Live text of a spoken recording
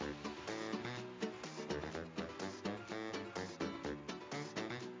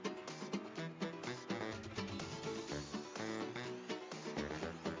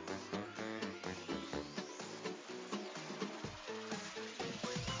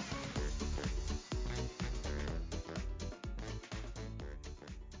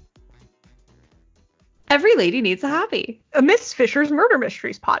Every Lady Needs a Hobby. A Miss Fisher's Murder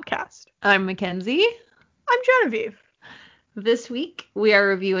Mysteries podcast. I'm Mackenzie. I'm Genevieve. This week, we are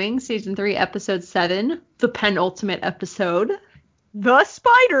reviewing Season 3, Episode 7, the penultimate episode. The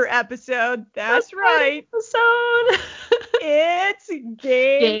Spider episode. That's right. Episode. It's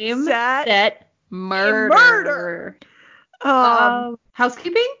Game Set, Murder.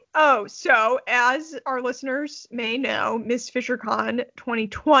 Housekeeping? So as our listeners may know, Miss FisherCon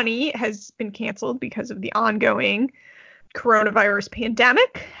 2020 has been canceled because of the ongoing coronavirus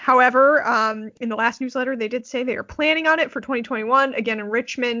pandemic. However, in the last newsletter, they did say they are planning on it for 2021, again in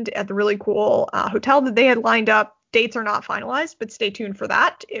Richmond at the really cool hotel that they had lined up. Dates are not finalized, but stay tuned for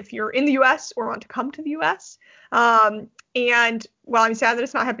that if you're in the U.S. or want to come to the U.S. And while I'm sad that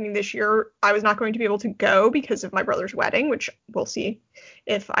it's not happening this year, I was not going to be able to go because of my brother's wedding, which we'll see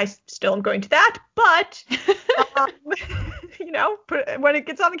if I still am going to that. But, when it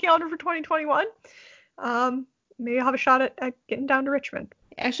gets on the calendar for 2021, maybe I'll have a shot at getting down to Richmond.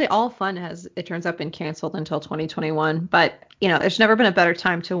 Actually, all fun it turns out, been canceled until 2021. But, there's never been a better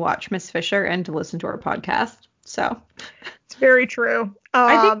time to watch Miss Fisher and to listen to our podcast. So it's very true.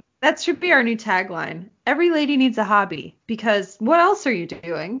 I think that should be our new tagline. Every lady needs a hobby, because what else are you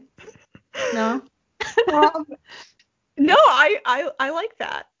doing? No? No, I like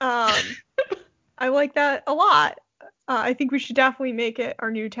that. I like that a lot. I think we should definitely make it our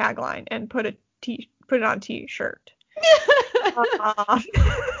new tagline and put it on t-shirt.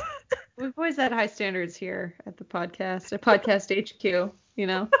 We've always had high standards here at the podcast, at Podcast HQ,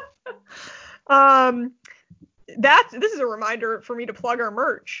 This is a reminder for me to plug our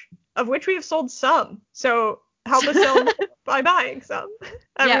merch, of which we have sold some. So help us sell by buying some.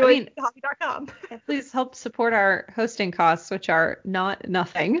 Hobby.com. Please help support our hosting costs, which are not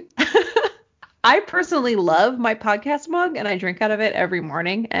nothing. I personally love my podcast mug, and I drink out of it every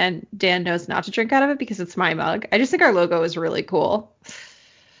morning. And Dan knows not to drink out of it because it's my mug. I just think our logo is really cool.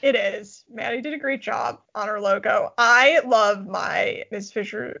 It is. Maddie did a great job on our logo. I love my Miss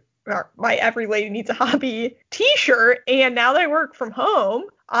Fisher, my Every Lady Needs a Hobby t-shirt, and now that I work from home,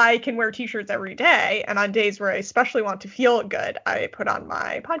 I can wear t-shirts every day, and on days where I especially want to feel good, I put on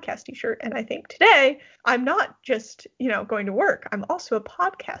my podcast t-shirt, and I think today I'm not just, going to work, I'm also a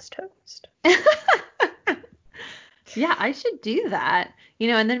podcast host. Yeah, I should do that.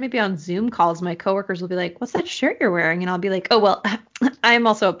 And then maybe on Zoom calls, my coworkers will be like, "What's that shirt you're wearing?" And I'll be like, "Oh, well, I'm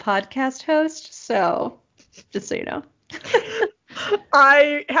also a podcast host, so just so you know."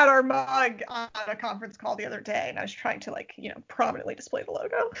 I had our mug on a conference call the other day, and I was trying to prominently display the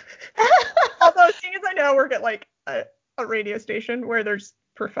logo. Although, seeing as I now work at a radio station where there's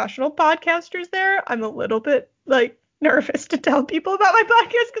professional podcasters there, I'm a little bit nervous to tell people about my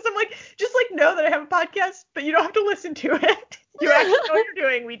podcast, because I'm just know that I have a podcast, but you don't have to listen to it. You actually know what you're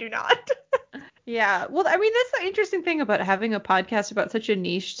doing. We do not. Yeah. Well, that's the interesting thing about having a podcast about such a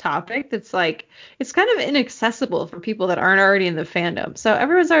niche topic that's it's kind of inaccessible for people that aren't already in the fandom. So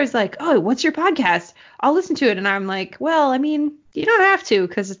everyone's always like, "Oh, what's your podcast? I'll listen to it." And I'm like, well, you don't have to,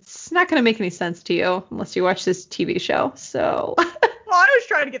 because it's not going to make any sense to you unless you watch this TV show. So. Well, I was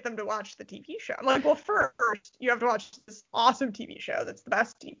trying to get them to watch the TV show. I'm like, well, first you have to watch this awesome TV show that's the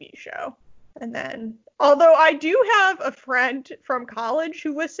best TV show. And then, although I do have a friend from college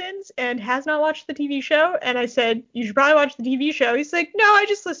who listens and has not watched the TV show, and I said, you should probably watch the TV show. He's like, no, I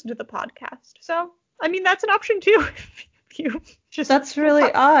just listen to the podcast. So, that's an option too. That's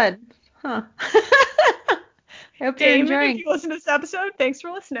really odd. Huh. I hope you're Damon, enjoying. if you listen to this episode, thanks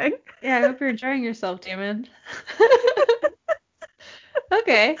for listening. Yeah, I hope you're enjoying yourself, Damon.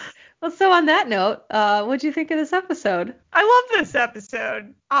 Okay. Well, so on that note, what'd you think of this episode? I love this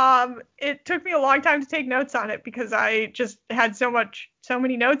episode. It took me a long time to take notes on it because I just had so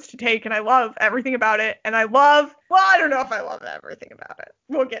many notes to take, and I love everything about it. And I don't know if I love everything about it.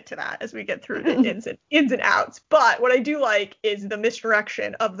 We'll get to that as we get through the ins and outs. But what I do like is the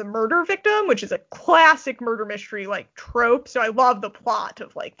misdirection of the murder victim, which is a classic murder mystery trope. So I love the plot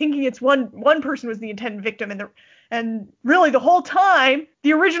of thinking it's one person was the intended victim, and really the whole time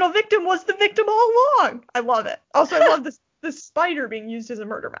the original victim was the victim all along. I love it. Also, I love the spider being used as a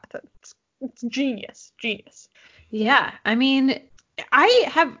murder method. It's genius. Yeah, I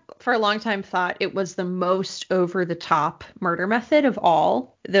have for a long time thought it was the most over the top murder method of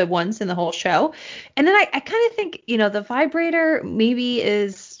all the ones in the whole show. And then I kind of think, the vibrator maybe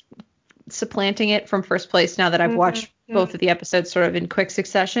is supplanting it from first place now that I've watched both of the episodes sort of in quick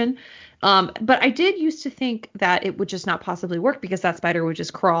succession. But I did used to think that it would just not possibly work because that spider would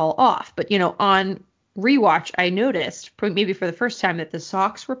just crawl off. But, on rewatch, I noticed maybe for the first time that the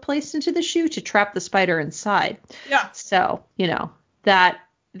socks were placed into the shoe to trap the spider inside. Yeah. So, that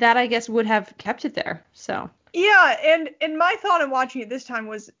that I guess would have kept it there. So. Yeah, and my thought in watching it this time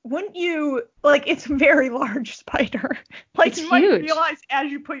was, wouldn't you, like, it's a very large spider. Like, It's you might huge. realize as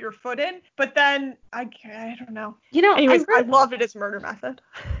you put your foot in, but then, I don't know. You know, Anyways, I loved it as murder method.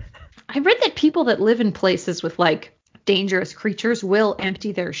 I read that people that live in places with like dangerous creatures will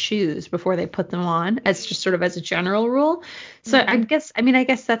empty their shoes before they put them on, as just sort of as a general rule. So I guess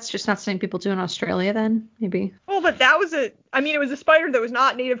that's just not something people do in Australia then, maybe. Well, but it was a spider that was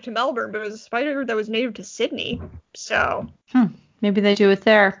not native to Melbourne, but it was a spider that was native to Sydney. So. Maybe they do it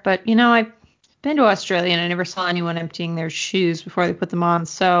there. But, you know, I've been to Australia and I never saw anyone emptying their shoes before they put them on.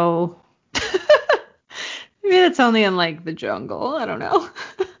 So maybe it's only in like the jungle. I don't know.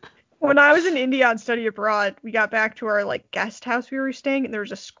 When I was in India on study abroad, we got back to our like guest house we were staying, and there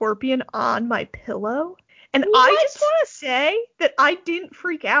was a scorpion on my pillow. And What? I just want to say that I didn't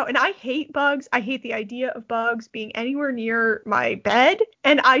freak out. And I hate bugs. I hate the idea of bugs being anywhere near my bed.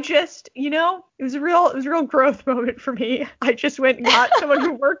 And I just, it was a real growth moment for me. I just went and got someone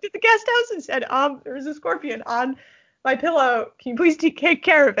who worked at the guest house and said, there's a scorpion on my pillow. Can you please take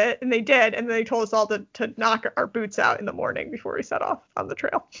care of it? And they did. And then they told us all to knock our boots out in the morning before we set off on the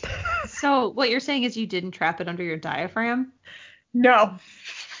trail. So what you're saying is you didn't trap it under your diaphragm? No.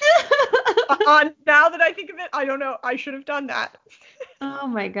 Now that I think of it, I don't know. I should have done that. Oh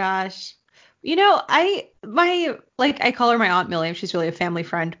my gosh. You know, I call her my Aunt Millie. She's really a family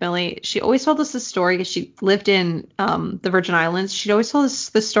friend, Millie. She always told us this story because she lived in the Virgin Islands. She'd always told us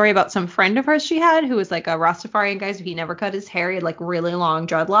this story about some friend of hers she had who was like a Rastafarian guy, so he never cut his hair. He had like really long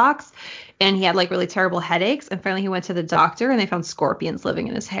dreadlocks and he had like really terrible headaches. And finally he went to the doctor and they found scorpions living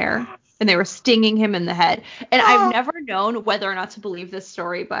in his hair. And they were stinging him in the head. And I've never known whether or not to believe this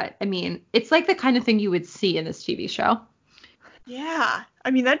story, but I mean, it's like the kind of thing you would see in this TV show. Yeah.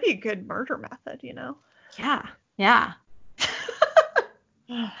 I mean, that'd be a good murder method, Yeah. Yeah.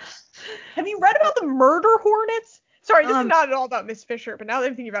 Have you read about the murder hornets? Sorry, this is not at all about Miss Fisher, but now that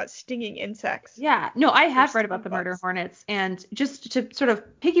I'm thinking about stinging insects. Yeah. No, I have read about the murder hornets. And just to sort of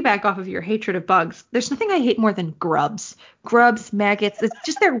piggyback off of your hatred of bugs, there's nothing I hate more than grubs. Grubs, maggots, it's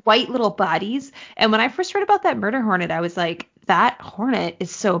just their white little bodies. And when I first read about that murder hornet, I was like, that hornet is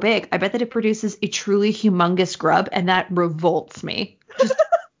so big. I bet that it produces a truly humongous grub, and that revolts me.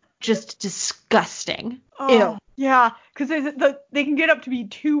 Just disgusting. Oh, ew. Yeah, because they can get up to be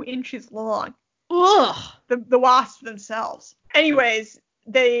 2 inches long. Ugh. The wasps themselves. Anyways,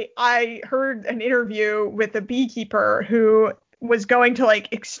 I heard an interview with a beekeeper who was going to like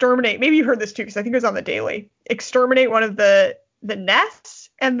exterminate. Maybe you heard this too, because I think it was on the Daily. Exterminate one of the nests,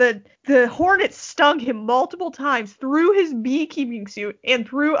 and the hornet stung him multiple times through his beekeeping suit and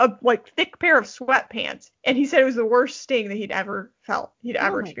through a like thick pair of sweatpants. And he said it was the worst sting that he'd ever felt. He'd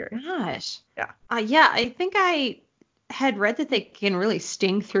ever experienced. Gosh. Yeah. Yeah, I think I had read that they can really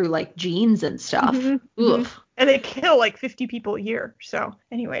sting through like jeans and stuff. Mm-hmm. Ugh. And they kill like 50 people a year. So,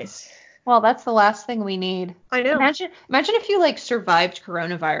 anyways. Well, that's the last thing we need. I know. Imagine if you like survived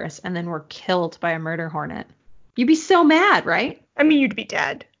coronavirus and then were killed by a murder hornet. You'd be so mad, right? I mean, you'd be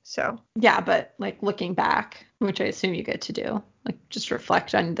dead. So. Yeah, but like looking back, which I assume you get to do, like just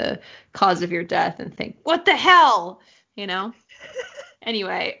reflect on the cause of your death and think, what the hell?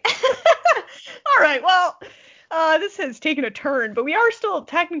 Anyway. All right. Well, this has taken a turn, but we are still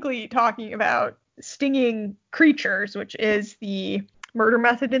technically talking about stinging creatures, which is the murder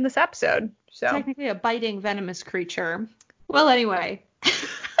method in this episode. So technically a biting venomous creature. Well, anyway.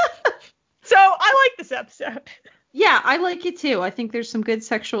 So I like this episode. Yeah, I like it too. I think there's some good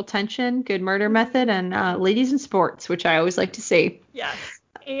sexual tension, good murder method, and ladies in sports, which I always like to see. Yes.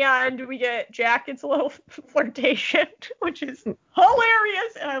 And we get Jack gets a little flirtation, which is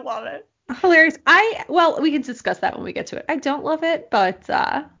hilarious, and I love it. Hilarious. We can discuss that when we get to it. I don't love it, but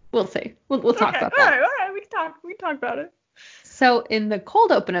we'll see. We'll talk about that. All right. We can talk about it. So in the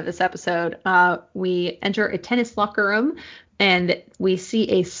cold open of this episode, we enter a tennis locker room and we see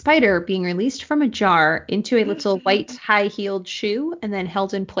a spider being released from a jar into a little white high-heeled shoe and then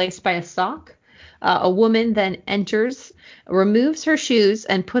held in place by a sock. A woman then enters, removes her shoes,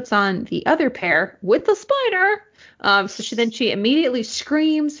 and puts on the other pair with the spider. So she immediately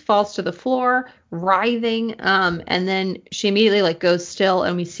screams, falls to the floor, writhing, and then she immediately goes still,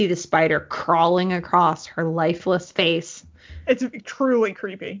 and we see the spider crawling across her lifeless face. It's truly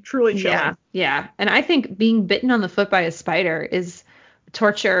creepy, truly chilling. Yeah. And I think being bitten on the foot by a spider is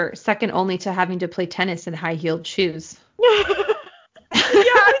torture second only to having to play tennis in high-heeled shoes. I was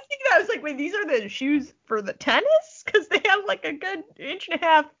thinking that. I was like, wait, these are the shoes for the tennis? Because they have like a good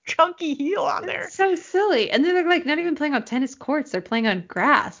 1.5-inch chunky heel on there. It's so silly. And then they're like not even playing on tennis courts. They're playing on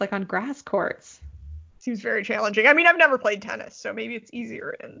grass, like on grass courts. seems very challenging. I mean, I've never played tennis, so maybe it's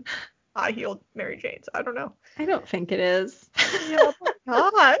easier in high-heeled Mary Janes. I don't know. I don't think it is. Yeah,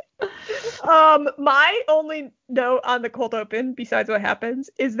 God. My only note on the cold open, besides what happens,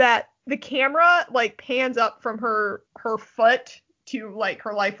 is that the camera like pans up from her foot to like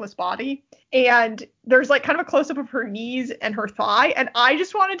her lifeless body, and there's like kind of a close up of her knees and her thigh, and I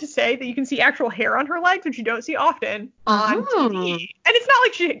just wanted to say that you can see actual hair on her legs, which you don't see often on TV. And it's not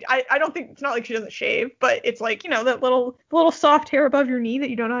like I don't think it's not like she doesn't shave, but it's like, you know, that little soft hair above your knee that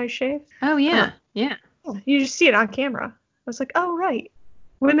you don't always shave. Oh yeah, yeah. You just see it on camera. I was like, oh right,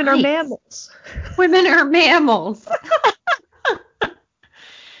 women are mammals. Women are mammals.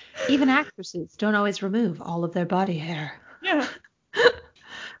 Even actresses don't always remove all of their body hair. Yeah.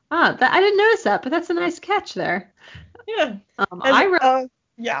 I didn't notice that, but that's a nice catch there. Yeah. I wrote.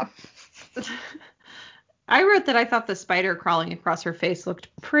 Yeah. I wrote that I thought the spider crawling across her face looked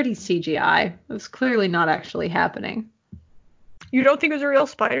pretty CGI. It was clearly not actually happening. You don't think it was a real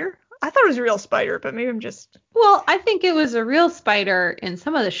spider? I thought it was a real spider, but maybe I'm just... Well, I think it was a real spider in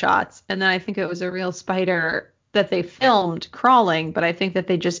some of the shots, and then I think it was a real spider that they filmed crawling, but I think that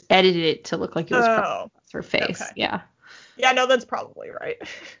they just edited it to look like it was crawling across her face. Okay. Yeah. Yeah, no, that's probably right.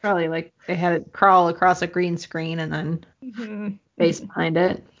 Probably like they had it crawl across a green screen and then face behind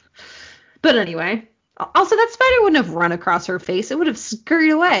it. But anyway, also that spider wouldn't have run across her face. It would have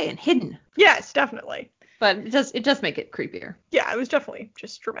scurried away and hidden. Yes, definitely. But it does make it creepier. Yeah, it was definitely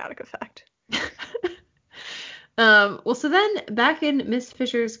just dramatic effect. Well, so then back in Miss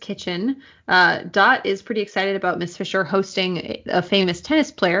Fisher's kitchen, Dot is pretty excited about Miss Fisher hosting a famous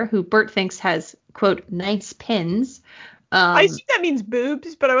tennis player who Bert thinks has, quote, nice pins. I assume that means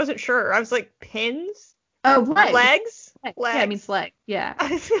boobs, but I wasn't sure. I was like, pins? Oh, legs. Legs? Yeah, it means leg. Yeah.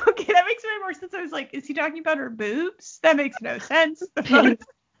 Okay, that makes way more sense. I was like, is he talking about her boobs? That makes no sense. I don't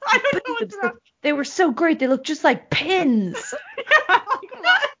know what's wrong. They were so great. They look just like pins. Yeah, like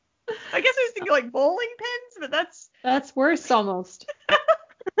what? I guess I was thinking like bowling pins, but that's worse almost.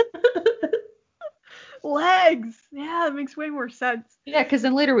 Legs. Yeah, that makes way more sense. Yeah, because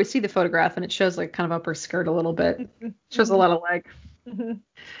then later we see the photograph and it shows like kind of up her skirt a little bit. Shows a lot of leg.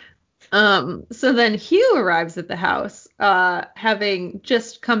 So then Hugh arrives at the house, having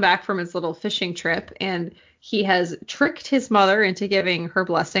just come back from his little fishing trip, and he has tricked his mother into giving her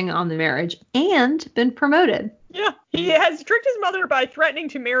blessing on the marriage and been promoted. Yeah, he has tricked his mother by threatening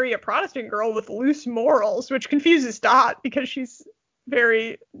to marry a Protestant girl with loose morals, which confuses Dot because she's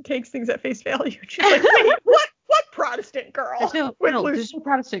takes things at face value. She's like, wait, what Protestant girl? There's no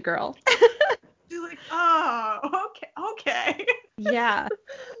Protestant girl. She's like, oh, okay. Yeah.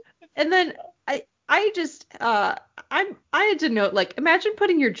 And then I had to note, like, imagine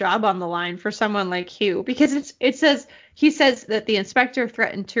putting your job on the line for someone like Hugh, because he says that the inspector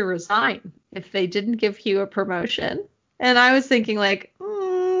threatened to resign if they didn't give Hugh a promotion. And I was thinking, like,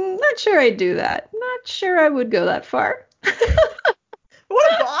 not sure I'd do that. Not sure I would go that far.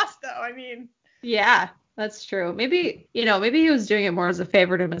 What a boss, though. I mean. Yeah, that's true. Maybe he was doing it more as a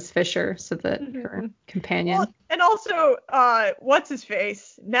favor to Miss Fisher so that her companion. Well, and also, what's his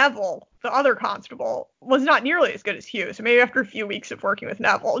face? Neville, the other constable, was not nearly as good as Hugh. So maybe after a few weeks of working with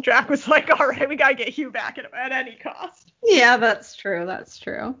Neville, Jack was like, all right, we got to get Hugh back at any cost. Yeah, that's true. That's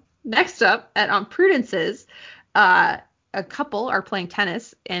true. Next up at Prudence's, a couple are playing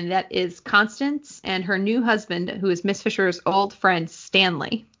tennis, and that is Constance and her new husband, who is Miss Fisher's old friend,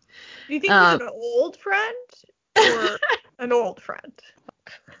 Stanley. Do you think he's an old friend or an old friend?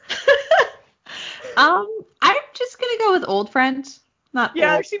 I'm just going to go with old friend. Not yeah,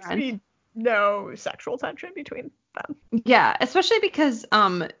 old there seems friend. to be no sexual tension between them. Yeah, especially because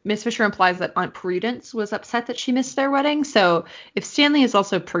Miss Fisher implies that Aunt Prudence was upset that she missed their wedding. So if Stanley is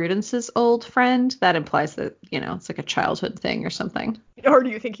also Prudence's old friend, that implies that, it's like a childhood thing or something. Or do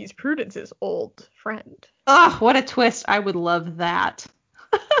you think he's Prudence's old friend? Oh, what a twist. I would love that.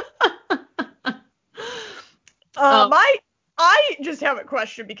 I just have a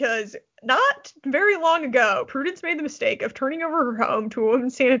question because not very long ago, Prudence made the mistake of turning over her home to a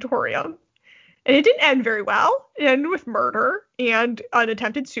women's sanatorium. And it didn't end very well. It ended with murder and an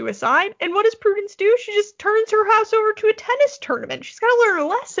attempted suicide. And what does Prudence do? She just turns her house over to a tennis tournament. She's got to learn a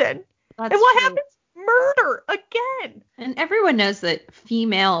lesson. That's and what true. happens? Murder again. And everyone knows that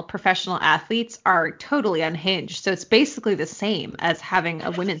female professional athletes are totally unhinged. So it's basically the same as having a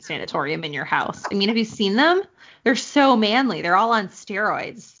women's sanatorium in your house. I mean, have you seen them? They're so manly. They're all on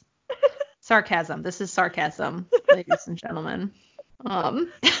steroids. Sarcasm. This is sarcasm, ladies and gentlemen. Wow,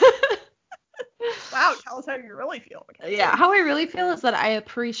 tell us how you really feel. Yeah, how I really feel is that I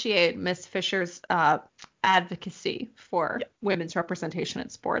appreciate Miss Fisher's advocacy for women's representation in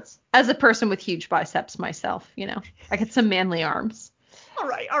sports. As a person with huge biceps myself, I get some manly arms. All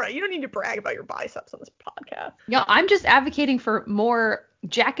right. You don't need to brag about your biceps on this podcast. Yeah, I'm just advocating for more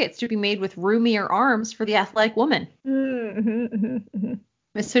jackets to be made with roomier arms for the athletic woman.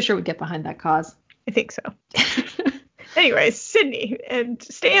 Miss Fisher would get behind that cause. I think so. Anyways, Sydney and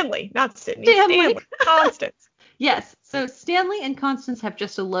Stanley, not Sydney. Stanley. Constance. Yes. So Stanley and Constance have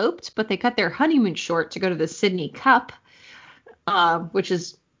just eloped, but they cut their honeymoon short to go to the Sydney Cup, which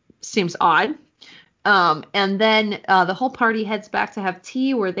seems odd. And then the whole party heads back to have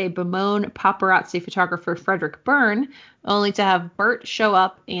tea, where they bemoan paparazzi photographer Frederick Byrne, only to have Bert show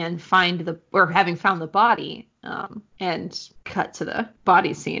up and having found the body, and cut to the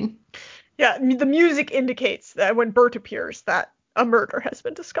body scene. Yeah, the music indicates that when Bert appears, that a murder has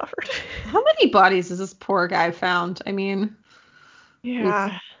been discovered. How many bodies has this poor guy found? I mean,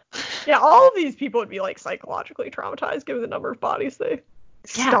 yeah, all of these people would be like psychologically traumatized given the number of bodies they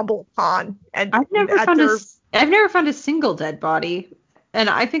stumble upon. And I've never found a single dead body, and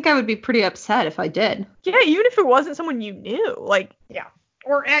I think I would be pretty upset if I did. Yeah, even if it wasn't someone you knew,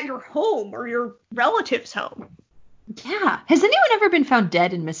 or at your home or your relative's home. Yeah. Has anyone ever been found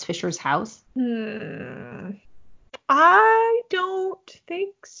dead in Miss Fisher's house? I don't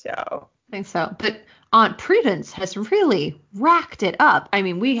think so. But Aunt Prudence has really racked it up. I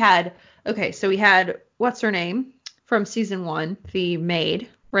mean, we had what's her name from season 1, the maid,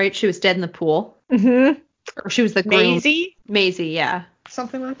 right? She was dead in the pool. Mm-hmm. Or she was the groom. Maisie, yeah.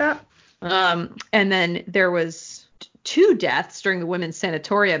 Something like that. And then there was 2 deaths during the women's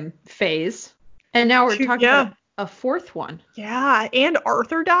sanatorium phase. And now we're talking about a 4th one. Yeah, and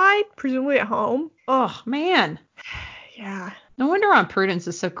Arthur died, presumably at home. Oh, man. Yeah. No wonder Aunt Prudence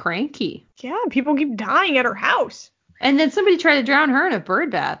is so cranky. Yeah, people keep dying at her house. And then somebody tried to drown her in a bird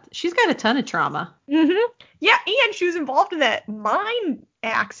bath. She's got a ton of trauma. Mm-hmm. Yeah, and she was involved in that mine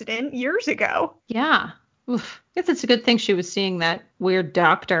accident years ago. Yeah. Oof. I guess it's a good thing she was seeing that weird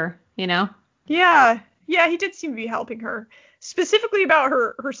doctor, Yeah, he did seem to be helping her. Specifically about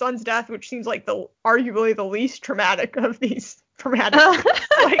her son's death, which seems like arguably the least traumatic of these traumatic.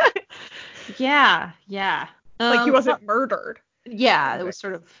 Yeah. Like he wasn't murdered. Yeah, it was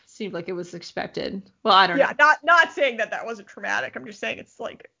sort of seemed like it was expected. Well, I don't know. Yeah, not saying that wasn't traumatic. I'm just saying it's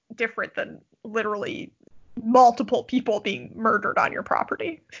like different than literally multiple people being murdered on your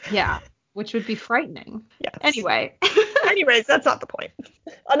property. Yeah, which would be frightening. Yes. Anyways, that's not the point.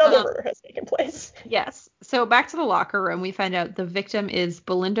 Another murder has taken place. Yes. So back to the locker room, we find out the victim is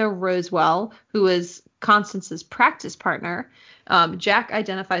Belinda Rosewell, who is Constance's practice partner. Jack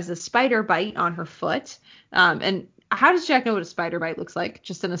identifies a spider bite on her foot. And how does Jack know what a spider bite looks like?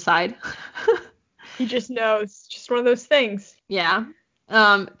 Just an aside. He just knows. Just one of those things. Yeah.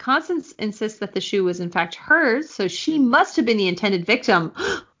 Constance insists that the shoe was in fact hers, so she must have been the intended victim.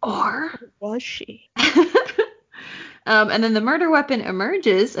 Or was she? And then the murder weapon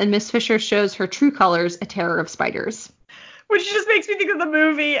emerges, and Miss Fisher shows her true colors, a terror of spiders. Which just makes me think of the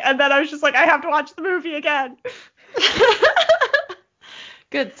movie, and then I was just like, I have to watch the movie again.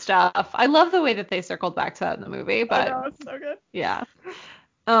 Good stuff. I love the way that they circled back to that in the movie. But I know, it's so good. Yeah.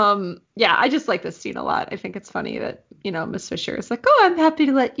 I just like this scene a lot. I think it's funny that, Miss Fisher is like, oh, I'm happy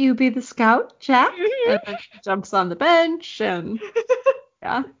to let you be the scout, Jack. Mm-hmm. And then she jumps on the bench, and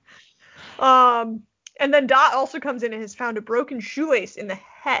yeah. And then Dot also comes in and has found a broken shoelace in the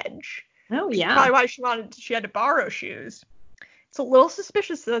hedge. Oh, yeah. Probably why she had to borrow shoes. It's a little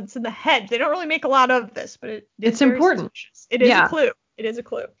suspicious that it's in the hedge. They don't really make a lot of this, but it's important. Suspicious. It is a clue. It is a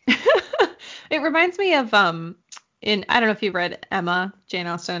clue. It reminds me of I don't know if you've read Emma, Jane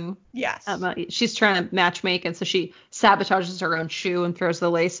Austen. Yes. Emma, she's trying to matchmake, and so she sabotages her own shoe and throws the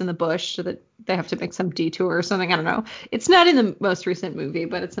lace in the bush so that they have to make some detour or something. I don't know. It's not in the most recent movie,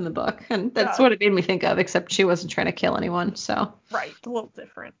 but it's in the book, and that's what it made me think of, except she wasn't trying to kill anyone, so. Right. A little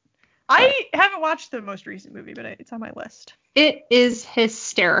different. I haven't watched the most recent movie, but it's on my list. It is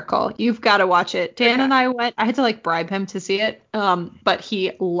hysterical. You've got to watch it. Dan and I went. I had to bribe him to see it, but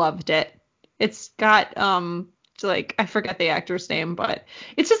he loved it. It's got I forget the actor's name, but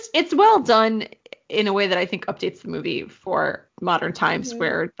it's well done in a way that I think updates the movie for modern times,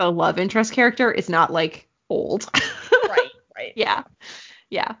 where the love interest character is not old. Right.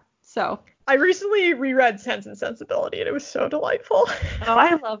 Yeah. So I recently reread Sense and Sensibility, and it was so delightful. Oh,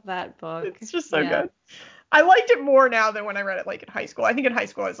 I love that book. It's just so good. I liked it more now than when I read it in high school. I think in high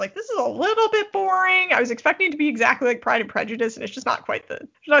school I was like, this is a little bit boring. I was expecting it to be exactly like Pride and Prejudice, and it's just not quite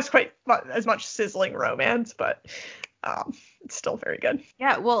as much sizzling romance, but it's still very good.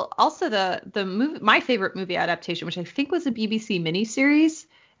 Yeah, well, also the movie, my favorite movie adaptation, which I think was a BBC miniseries,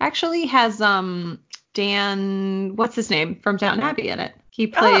 actually has what's his name from Downton Abbey in it. He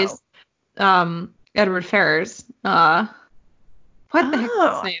Oh. plays Edward Ferrars. What the heck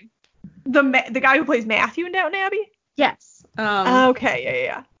is his name? The guy who plays Matthew in Downton Abbey? Yes. Okay,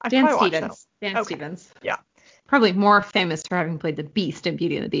 yeah. Dan Stevens. Dan Stevens. Yeah. Probably more famous for having played the Beast in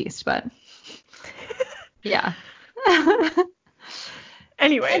Beauty and the Beast, but yeah.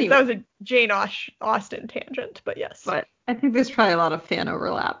 Anyway, that was a Jane Austen tangent, but yes. But I think there's probably a lot of fan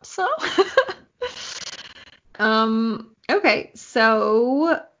overlap, so. Okay,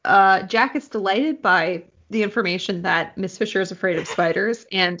 so Jack is delighted by the information that Miss Fisher is afraid of spiders,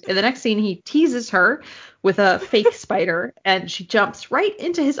 and in the next scene he teases her with a fake spider, and she jumps right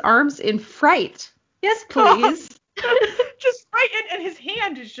into his arms in fright. Yes, please. Just right, and his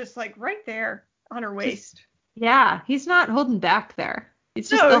hand is just like right there on her waist. Yeah, he's not holding back there. He's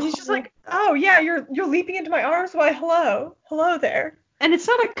just like, oh yeah, you're leaping into my arms. Why, hello there. And it's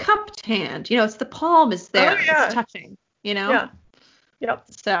not a cupped hand, it's the palm is there. Oh, yeah. It's touching, Yeah. Yep.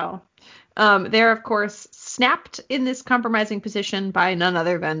 So, they're of course snapped in this compromising position by none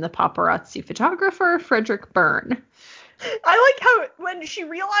other than the paparazzi photographer Frederick Byrne. I like how when she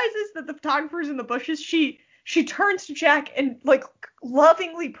realizes that the photographer's in the bushes, she turns to Jack and like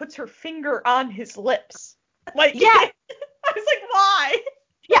lovingly puts her finger on his lips. Like, yeah. I was like, why?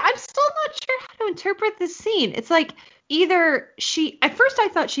 Yeah, I'm still not sure how to interpret this scene. It's like either at first I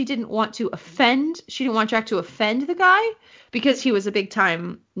thought she didn't want Jack to offend the guy because he was a big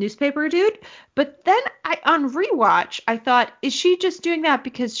time newspaper dude. But then on rewatch, I thought, is she just doing that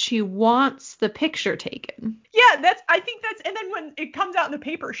because she wants the picture taken? Yeah, and then when it comes out in the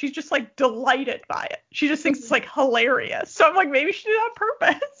paper, she's just like delighted by it. She just thinks it's like hilarious. So I'm like, maybe she did it on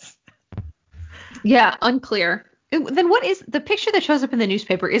purpose. Yeah, unclear. Then what is the picture that shows up in the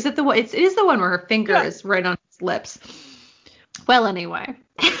newspaper? Is it the one? It is the one where her finger is right on his lips. Well, anyway.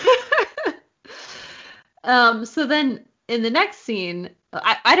 So then in the next scene,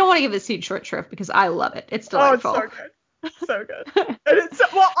 I don't want to give this scene short shrift because I love it. It's delightful. Oh, it's so good. And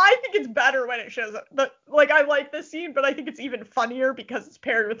I think it's better when it shows up. But like, I like this scene, but I think it's even funnier because it's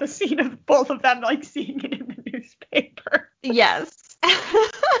paired with the scene of both of them like seeing it in the newspaper. Yes.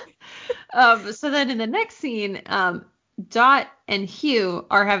 So then in the next scene, Dot and Hugh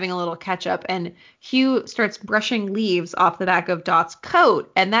are having a little catch up, and Hugh starts brushing leaves off the back of Dot's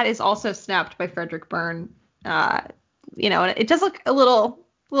coat, and that is also snapped by Frederick Byrne. And it does look a little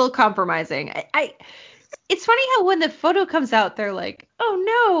compromising. It's funny how when the photo comes out, they're like, oh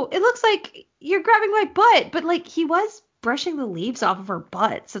no, it looks like you're grabbing my butt, but like he was brushing the leaves off of her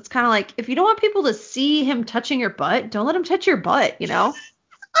butt. So it's kind of like, if you don't want people to see him touching your butt, don't let him touch your butt,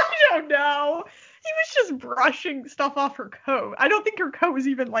 I don't know. He was just brushing stuff off her coat. I don't think her coat was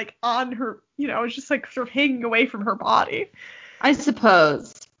even like on her, it was just like sort of hanging away from her body. I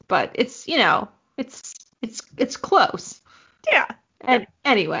suppose, but it's, it's close. Yeah. And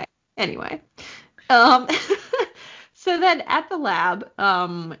anyway. So then at the lab,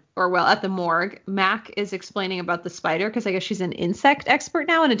 at the morgue, Mac is explaining about the spider because I guess she's an insect expert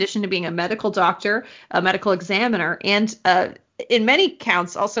now, in addition to being a medical doctor, a medical examiner, and in many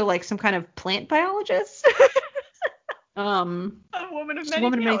counts also like some kind of plant biologist. A woman of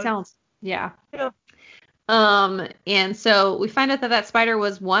many talents. Yeah. And so we find out that spider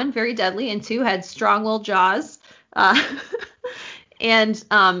was 1, very deadly, and 2, had strong-willed jaws. And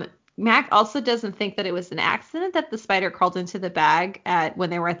Mac also doesn't think that it was an accident that the spider crawled into the bag when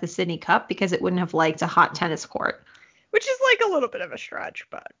they were at the Sydney Cup, because it wouldn't have liked a hot tennis court. Which is like a little bit of a stretch,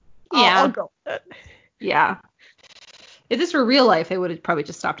 but yeah, I'll go with it. Yeah. If this were real life, they would have probably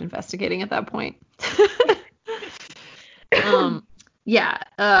just stopped investigating at that point.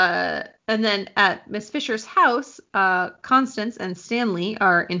 And then at Miss Fisher's house, Constance and Stanley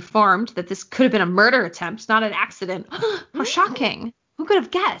are informed that this could have been a murder attempt, not an accident. How shocking. Who could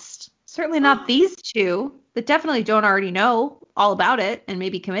have guessed? Certainly not these two that definitely don't already know all about it and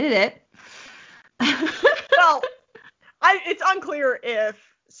maybe committed it. Well, it's unclear if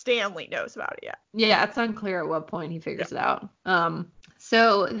Stanley knows about it yet. Yeah, it's unclear at what point he figures it out.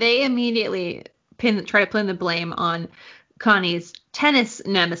 So they immediately try to pin the blame on Connie's tennis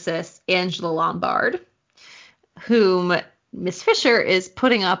nemesis, Angela Lombard, whom Miss Fisher is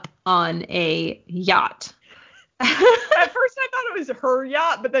putting up on a yacht. At first I thought it was her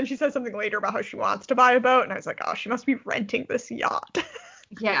yacht, but then she said something later about how she wants to buy a boat, and I was like, oh, she must be renting this yacht.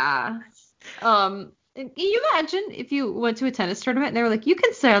 Yeah. Can you imagine if you went to a tennis tournament and they were like, you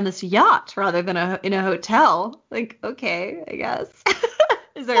can stay on this yacht rather than in a hotel? Like, okay, I guess.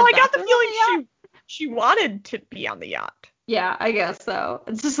 I got the feeling she wanted to be on the yacht. Yeah, I guess so.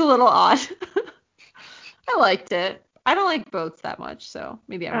 It's just a little odd. I liked it. I don't like boats that much, so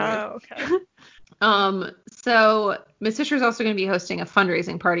maybe I'm weird. Oh, okay. So Miss Fisher's also going to be hosting a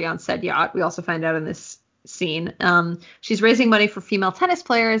fundraising party on said yacht. We also find out in this scene. She's raising money for female tennis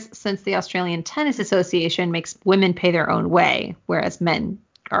players since the Australian Tennis Association makes women pay their own way, whereas men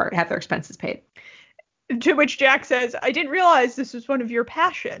have their expenses paid. To which Jack says, I didn't realize this was one of your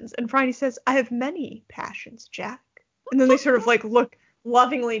passions. And Phryne says, I have many passions, Jack. And then they sort of like look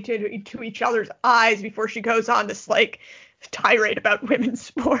lovingly to each other's eyes before she goes on this like tirade about women's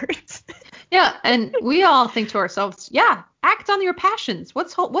sports. Yeah, and we all think to ourselves, yeah, act on your passions.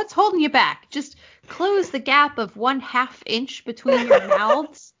 What's holding you back? Just close the gap of 1/2 inch between your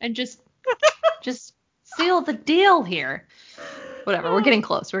mouths and just seal the deal here. Whatever, we're getting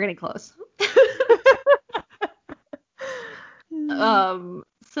close.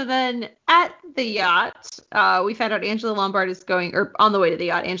 So then at the yacht, we found out Angela Lombard is going, or on the way to the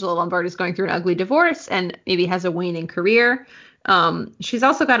yacht, Angela Lombard is going through an ugly divorce and maybe has a waning career. She's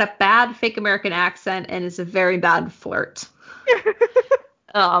also got a bad fake American accent and is a very bad flirt.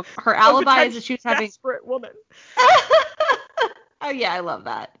 Her alibi is that she was having desperate woman. Oh yeah, I love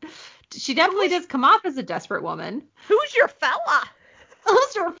that. She definitely does come off as a desperate woman. Who's your fella?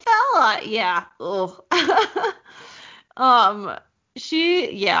 Who's your fella? Yeah. Ugh. I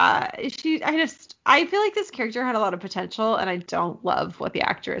feel like this character had a lot of potential, and I don't love what the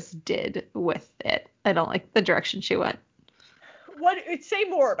actress did with it. I don't like the direction she went. Say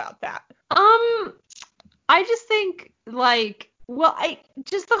more about that. I just think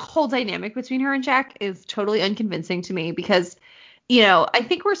just the whole dynamic between her and Jack is totally unconvincing to me because, I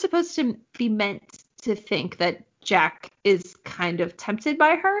think we're supposed to be meant to think that Jack is kind of tempted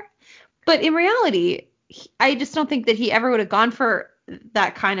by her, but in reality, I just don't think that he ever would have gone for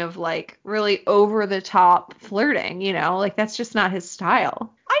that kind of like really over the top flirting, like that's just not his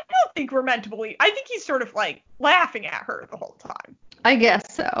style. I don't think we're meant to believe. I think he's sort of like laughing at her the whole time. I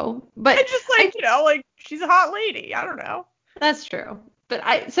guess so, but it's just like, like she's a hot lady. I don't know. That's true.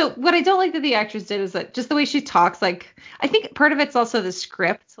 But so what I don't like that the actress did is that just the way she talks, like, I think part of it's also the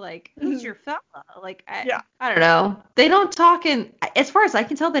script, like, who's your fella? Like, I don't know. They don't talk as far as I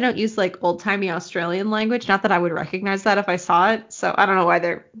can tell, they don't use like old timey Australian language. Not that I would recognize that if I saw it. So I don't know why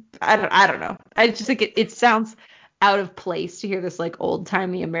I don't know. I just think it sounds out of place to hear this like old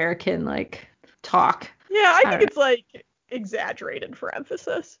timey American like talk. Yeah, I think it's like exaggerated for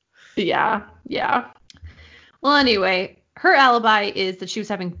emphasis. Yeah. Well, anyway, her alibi is that she was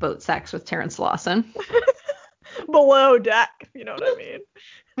having boat sex with Terrence Lawson. Below deck, if you know what I mean.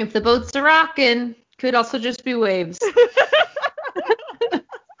 If the boats are rocking, could also just be waves.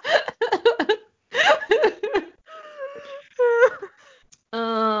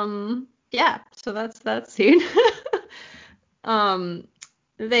 Yeah, so that's that scene.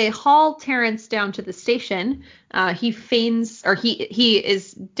 They haul Terrence down to the station. He feigns, or he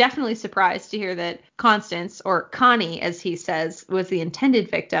is definitely surprised to hear that Constance, or Connie, as he says, was the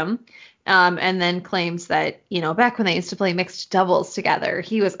intended victim. And then claims that, back when they used to play mixed doubles together,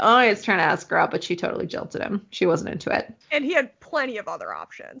 he was always trying to ask her out, but she totally jilted him. She wasn't into it. And he had plenty of other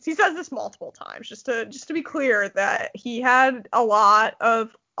options. He says this multiple times, just to be clear that he had a lot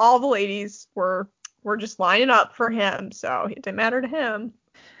of, all the ladies were just lining up for him, so it didn't matter to him.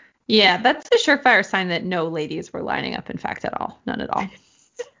 Yeah, that's a surefire sign that no ladies were lining up, in fact, at all. None at all.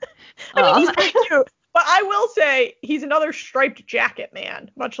 I mean, he's pretty cute. But I will say he's another striped jacket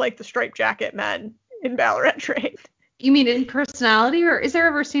man, much like the striped jacket men in Ballarat Train. You mean in personality, or is there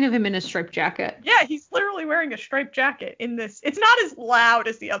ever a scene of him in a striped jacket? Yeah, he's literally wearing a striped jacket in this. It's not as loud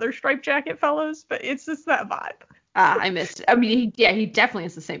as the other striped jacket fellows, but it's just that vibe. I missed it. I mean, he definitely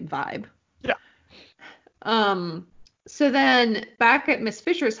has the same vibe. Yeah. So then back at Miss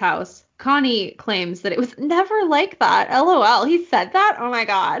Fisher's house, Connie claims that it was never like that. LOL. He said that? Oh my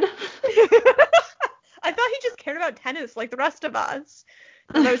God. I thought he just cared about tennis like the rest of us.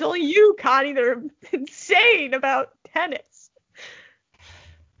 And there's only you, Connie, that are insane about tennis.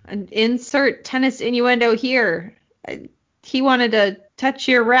 And insert tennis innuendo here. He wanted to touch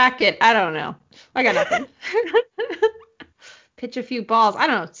your racket. I don't know. I got nothing. Pitch a few balls. I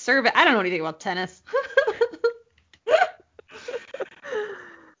don't know. Serve it. I don't know anything about tennis.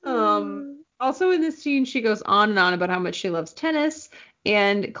 Also in this scene, she goes on and on about how much she loves tennis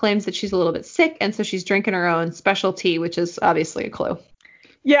and claims that she's a little bit sick, and so she's drinking her own special tea, which is obviously a clue.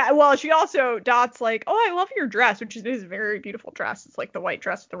 Yeah, well, she also dots like, oh, I love your dress, which is a very beautiful dress. It's like the white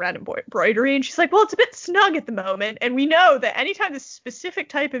dress with the red embroidery. And she's like, well, it's a bit snug at the moment. And we know that anytime this specific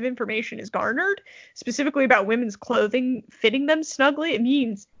type of information is garnered, specifically about women's clothing fitting them snugly, it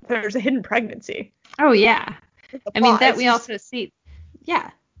means there's a hidden pregnancy. Oh, yeah. I mean, that we also see.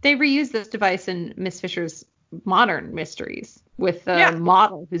 Yeah. They reuse this device in Miss Fisher's modern mysteries with the Yeah.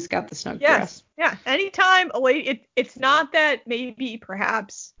 model who's got the snug dress. Yeah. Anytime a lady, it's not that maybe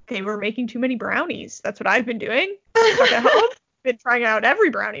perhaps they were making too many brownies. That's what I've been doing. Stuck at home. Been trying out every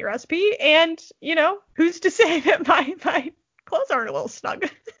brownie recipe, and who's to say that my clothes aren't a little snug?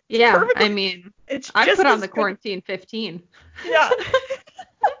 Yeah, Perfectly. I mean, It's I just put on as the good- quarantine 15. Yeah.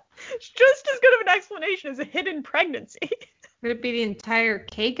 It's just as good of an explanation as a hidden pregnancy. Would it be the entire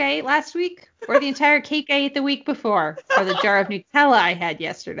cake I ate last week? Or the entire cake I ate the week before? Or the jar of Nutella I had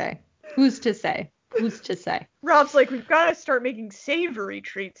yesterday? Who's to say? Who's to say? Rob's like, we've got to start making savory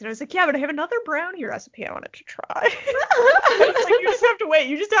treats. And I was like, yeah, but I have another brownie recipe I wanted to try. I was like, you just have to wait.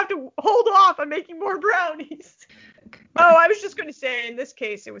 You just have to hold off on making more brownies. Oh, I was just going to say, in this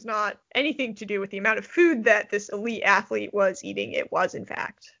case, it was not anything to do with the amount of food that this elite athlete was eating. It was, in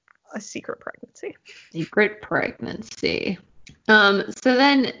fact, a secret pregnancy. Secret pregnancy. So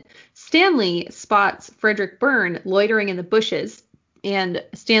then Stanley spots Frederick Byrne loitering in the bushes, and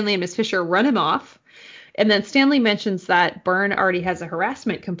Stanley and Miss Fisher run him off. And then Stanley mentions that Byrne already has a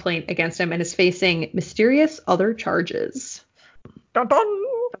harassment complaint against him and is facing mysterious other charges. Dun, dun,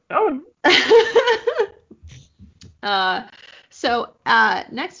 dun. So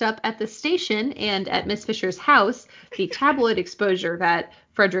next up at the station and at Miss Fisher's house, the tabloid exposure that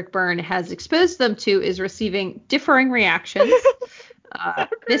Frederick Byrne has exposed them to is receiving differing reactions.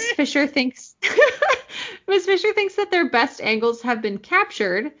 Miss Fisher thinks that their best angles have been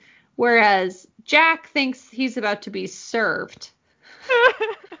captured, whereas Jack thinks he's about to be served.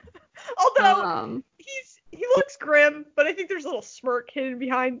 Although he looks grim, but I think there's a little smirk hidden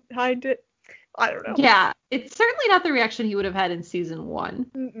behind it. I don't know. Yeah, it's certainly not the reaction he would have had in season 1.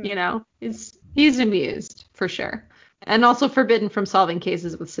 Mm-mm. He's amused for sure, and also forbidden from solving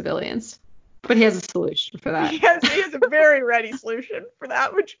cases with civilians. But he has a solution for that. He has a very ready solution for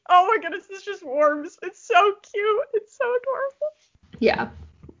that, which, oh my goodness, this just warms. It's so cute. It's so adorable. Yeah.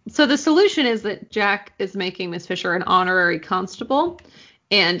 So the solution is that Jack is making Miss Fisher an honorary constable,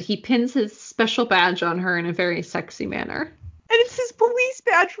 and he pins his special badge on her in a very sexy manner. And it's his police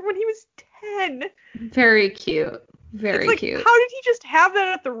badge from when he was 10. Very cute. Very It's like, cute. how did he just have that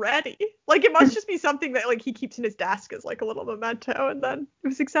at the ready? Like, it must just be something that, like, he keeps in his desk as, like, a little memento, and then it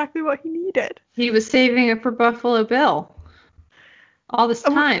was exactly what he needed. He was saving it for Buffalo Bill all this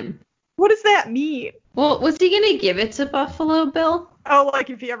time. What does that mean? Well, was he going to give it to Buffalo Bill? Oh, like,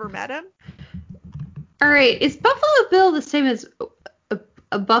 if he ever met him? All right. Is Buffalo Bill the same as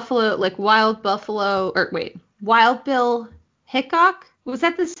a buffalo, like Wild Buffalo, or wait, Wild Bill Hickok? Was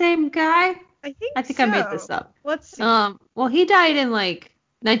that the same guy? I think I made this up. Let's see. Well, he died in like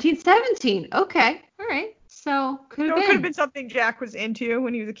 1917. Okay. All right. So could have been something Jack was into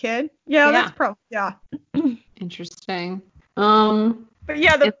when he was a kid. Yeah. That's probably, yeah. Interesting. But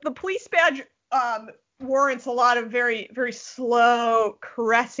yeah, the police badge warrants a lot of very, very slow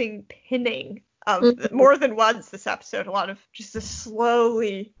caressing pinning of more than once this episode. A lot of just a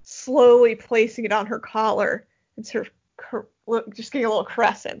slowly placing it on her collar and sort of just getting a little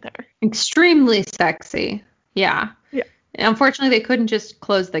caress in there. Extremely sexy. Yeah. Yeah. And unfortunately, they couldn't just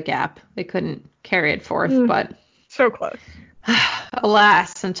close the gap. They couldn't carry it forth, but so close.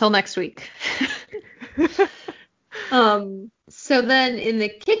 Alas, until next week. So then in the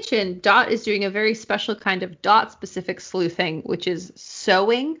kitchen, Dot is doing a very special kind of Dot-specific sleuthing, which is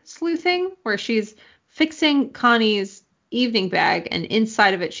sewing sleuthing, where she's fixing Connie's evening bag, and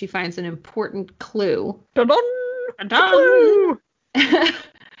inside of it she finds an important clue. Dun-dun! Dun-dun!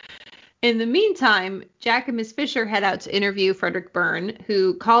 In the meantime, Jack and Miss Fisher head out to interview Frederick Byrne,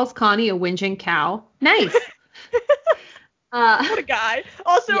 who calls Connie a whinging cow. Nice. What a guy.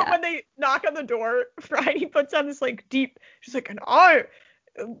 Also, yeah. When they knock on the door, Friday puts on this like deep, she's like,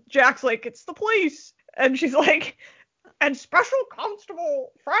 Jack's like, it's the police. And she's like, and Special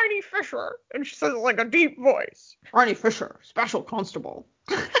Constable Friday Fisher. And she says it like a deep voice. Friday Fisher, Special Constable.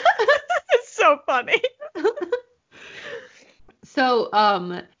 It's so funny. So,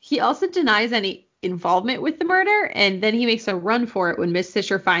 he also denies any involvement with the murder, and then he makes a run for it when Miss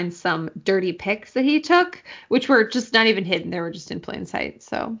Fisher finds some dirty pics that he took, which were just not even hidden. They were just in plain sight.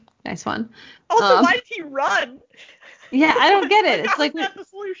 So, nice one. Also, why did he run? Yeah, I don't get it. It's like that's the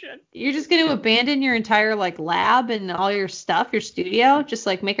solution. You're just going to abandon your entire like lab and all your stuff, your studio, just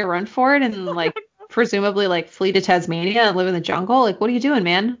like make a run for it and like presumably like flee to Tasmania and live in the jungle. Like, what are you doing,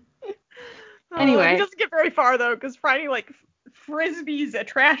 man? Anyway. He doesn't get very far though, because Friday like frisbees a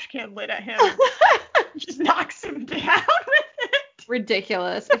trash can lid at him. Just knocks him down with it.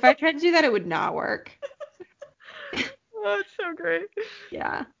 Ridiculous. If I tried to do that, it would not work. Oh, it's so great.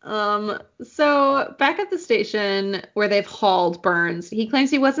 Yeah. So back at the station where they've hauled Burns, he claims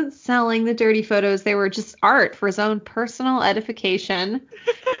he wasn't selling the dirty photos. They were just art for his own personal edification.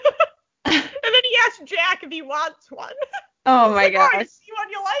 And then he asked Jack if he wants one. Oh my Like, oh, gosh. you see one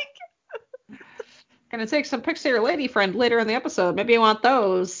you like? Gonna take some pics of your lady friend later in the episode. Maybe you want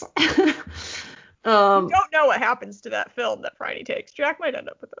those. You don't know what happens to that film that Friday takes. Jack might end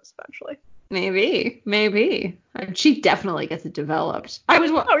up with those eventually. Maybe. She definitely gets it developed. I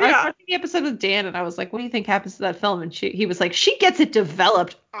was watching the episode with Dan, and I was like, "What do you think happens to that film?" And he was like, "She gets it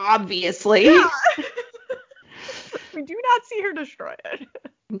developed, obviously." Yeah. We do not see her destroy it.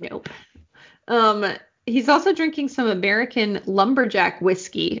 Nope. He's also drinking some American lumberjack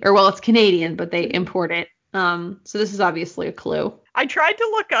whiskey, or well, it's Canadian, but they import it. So this is obviously a clue. I tried to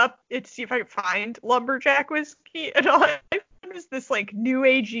look up it to see if I could find lumberjack whiskey, and all I found was this like new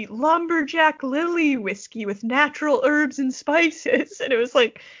agey lumberjack lily whiskey with natural herbs and spices, and it was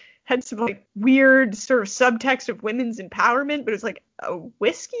like had some like weird sort of subtext of women's empowerment, but it was like a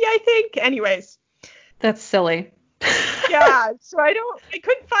whiskey, I think. Anyways. That's silly. Yeah, so I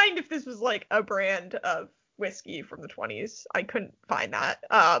couldn't find if this was like a brand of whiskey from the 20s. I couldn't find that.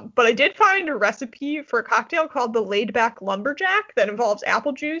 But I did find a recipe for a cocktail called the Laid Back Lumberjack that involves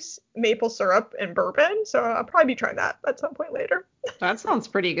apple juice, maple syrup, and bourbon. So I'll probably be trying that at some point later. That sounds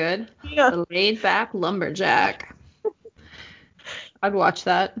pretty good. Yeah. The Laid Back Lumberjack. I'd watch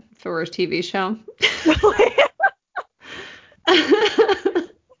that if it were a TV show.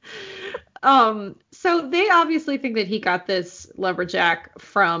 So they obviously think that he got this lumberjack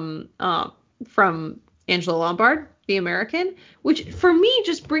from Angela Lombard, the American, which for me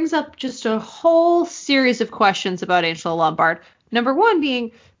just brings up just a whole series of questions about Angela Lombard. Number one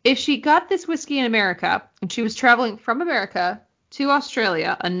being, if she got this whiskey in America and she was traveling from America to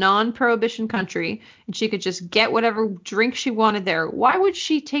Australia, a non-prohibition country, and she could just get whatever drink she wanted there, why would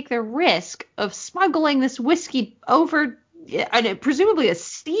she take the risk of smuggling this whiskey over and presumably a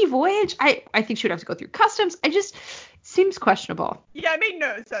sea voyage? I think she would have to go through customs. Seems questionable. Yeah, it made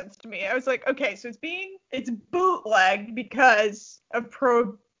no sense to me. I was like, okay, so it's bootlegged because of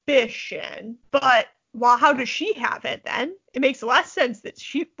prohibition, but how does she have it then? It makes less sense that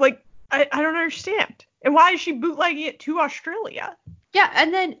she, like, I don't understand. And why is she bootlegging it to Australia? Yeah,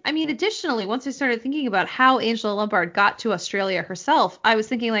 and then, I mean, additionally, once I started thinking about how Angela Lombard got to Australia herself, I was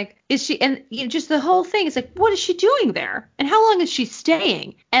thinking, like, is she, and just the whole thing is like, what is she doing there? And how long is she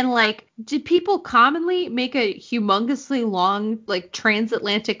staying? And, like, did people commonly make a humongously long, like,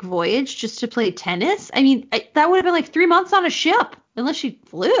 transatlantic voyage just to play tennis? I mean, that would have been, like, 3 months on a ship, unless she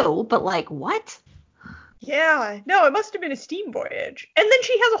flew, but, like, what? Yeah, no, it must have been a steam voyage. And then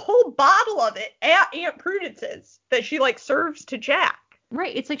she has a whole bottle of it at Aunt Prudence's that she, like, serves to Jack.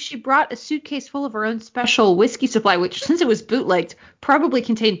 Right. It's like she brought a suitcase full of her own special whiskey supply, which, since it was bootlegged, probably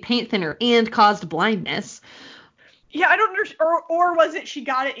contained paint thinner and caused blindness. Yeah, I don't understand. Or was it she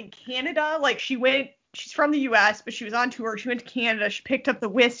got it in Canada? Like, she's from the U.S., but she was on tour. She went to Canada. She picked up the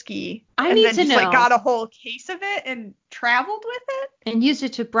whiskey. Like, got a whole case of it and traveled with it. And used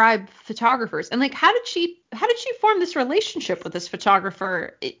it to bribe photographers. And, like, how did she form this relationship with this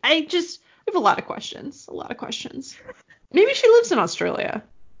photographer? I have a lot of questions. Maybe she lives in Australia.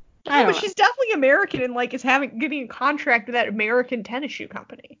 I don't know. She's definitely American and, like, is getting a contract with that American tennis shoe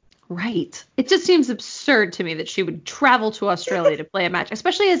company. Right. It just seems absurd to me that she would travel to Australia to play a match,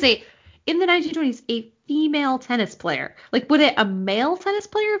 especially as in the 1920s, a female tennis player. Like, would a male tennis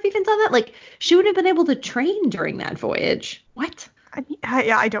player have even done that? Like, she wouldn't have been able to train during that voyage. What?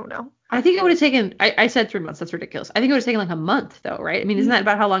 I don't know. I think it would have taken, I said 3 months. That's ridiculous. I think it would have taken like a month, though, right? I mean, isn't that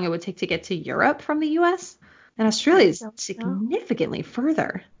about how long it would take to get to Europe from the U.S.? And Australia is significantly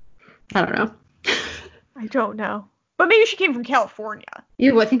further. I don't know. I don't know. But maybe she came from California.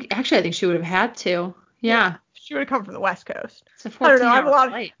 Yeah, well, I think she would have had to. Yeah. She would have come from the West Coast. It's a 14-hour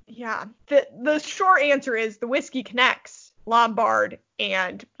flight. Yeah. The short answer is the whiskey connects Lombard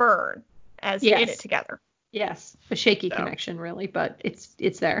and Byrne as in it together. Yes. A shaky connection, really, but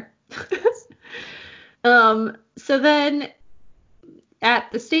it's there. So then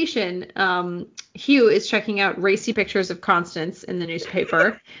at the station, Hugh is checking out racy pictures of Constance in the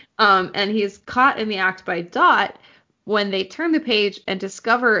newspaper, and he is caught in the act by Dot when they turn the page and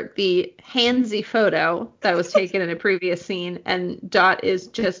discover the handsy photo that was taken in a previous scene, and Dot is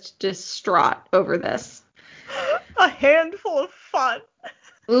just distraught over this. A handful of fun.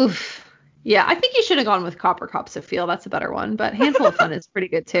 Oof. Yeah, I think you should have gone with Copper Cups of Feel. That's a better one, but Handful of Fun is pretty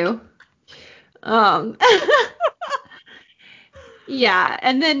good too. Yeah,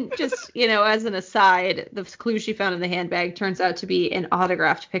 and then just, as an aside, the clue she found in the handbag turns out to be an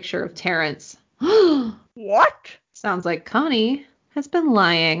autographed picture of Terrence. What? Sounds like Connie has been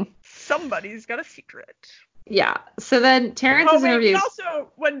lying. Somebody's got a secret. Yeah. So then Terrence is interviewed. But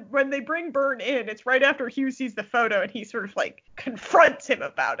also when they bring Byrne in, it's right after Hugh sees the photo and he sort of like confronts him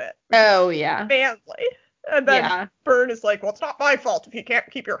about it. Oh yeah. Manly. And then Byrne is like, well, it's not my fault if you can't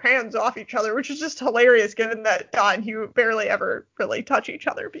keep your hands off each other, which is just hilarious given that Dot and Hugh barely ever really touch each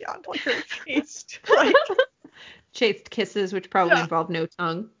other beyond like their chaste, like chaste kisses, which probably involve no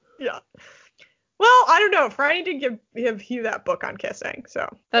tongue. Yeah. Well, I don't know. Franny did give Hugh that book on kissing,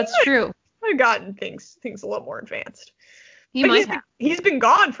 so that's true. I've gotten things a little more advanced. He's been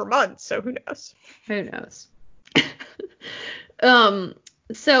gone for months, so who knows? Who knows?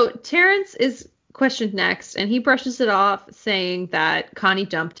 So Terrence is questioned next, and he brushes it off, saying that Connie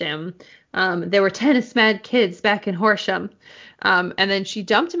dumped him. They were tennis mad kids back in Horsham, and then she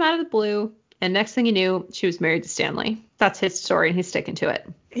dumped him out of the blue. And next thing you knew, she was married to Stanley. That's his story, and he's sticking to it.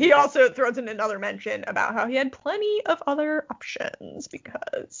 He also throws in another mention about how he had plenty of other options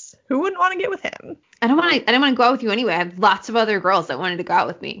because who wouldn't want to get with him? I don't want to go out with you anyway. I have lots of other girls that wanted to go out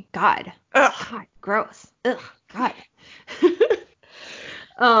with me. God. Ugh. God, gross. Ugh. God.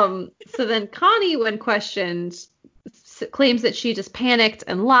 So then Connie, when questioned, claims that she just panicked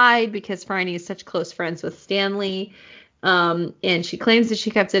and lied because Franny is such close friends with Stanley. And she claims that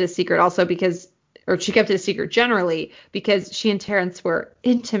she kept it a secret also she kept it a secret generally because she and Terrence were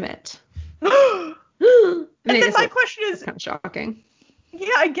intimate. And then my question is kind of shocking.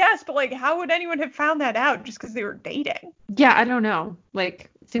 Yeah, I guess, but like, how would anyone have found that out just because they were dating? Yeah, I don't know. Like,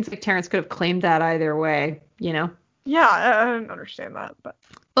 it seems like Terrence could have claimed that either way, you know? Yeah, I don't understand that, but.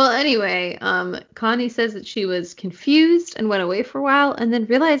 Well, anyway, Connie says that she was confused and went away for a while and then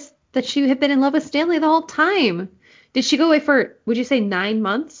realized that she had been in love with Stanley the whole time. Did she go away for, would you say 9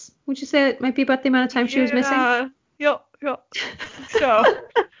 months? Would you say it might be about the amount of time she was missing? Yep. So,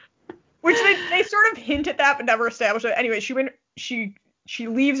 which they sort of hint at that, but never establish it. Anyway, she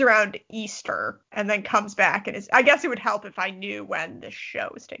leaves around Easter and then comes back and I guess it would help if I knew when this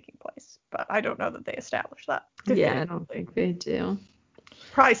show is taking place, but I don't know that they established that. Yeah, I don't think they do.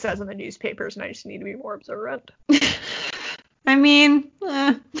 Probably says in the newspapers, and I just need to be more observant. I mean,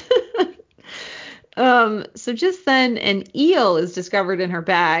 so just then an eel is discovered in her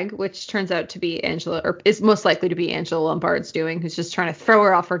bag, which turns out to be Angela, or is most likely to be Angela Lombard's doing, who's just trying to throw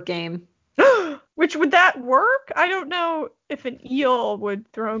her off her game. Which, would that work? I don't know if an eel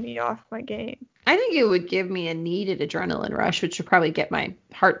would throw me off my game. I think it would give me a needed adrenaline rush, which would probably get my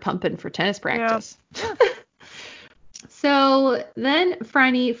heart pumping for tennis practice. Yeah. So then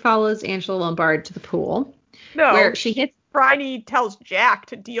Franny follows Angela Lombard to the pool. No, where she hits. Franny tells Jack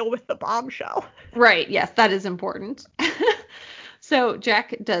to deal with the bombshell. Right. Yes, that is important. So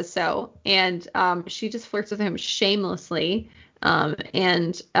Jack does so, and she just flirts with him shamelessly,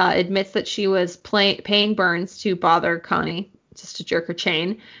 and admits that she was paying Burns to bother Connie, just to jerk her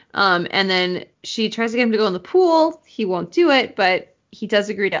chain. And then she tries to get him to go in the pool. He won't do it, but he does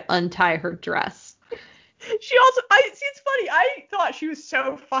agree to untie her dress. She also, it's funny, I thought she was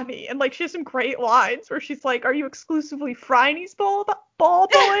so funny, and like she has some great lines where she's like, are you exclusively Franny's ball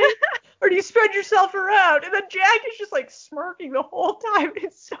boy? Or do you spread yourself around? And then Jack is just like smirking the whole time.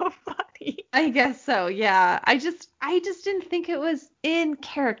 It's so funny. I guess so, yeah. I just didn't think it was in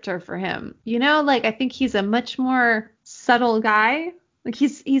character for him. You know, like I think he's a much more subtle guy. Like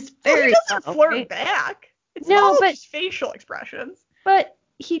he's very he doesn't subtle, flirt right? back. It's all just facial expressions. But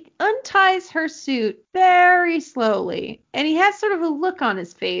he unties her suit very slowly, and he has sort of a look on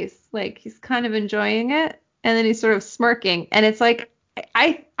his face, like he's kind of enjoying it, and then he's sort of smirking, and it's like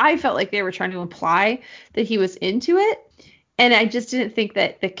I felt like they were trying to imply that he was into it, and I just didn't think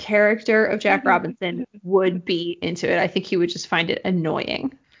that the character of Jack Robinson would be into it. I think he would just find it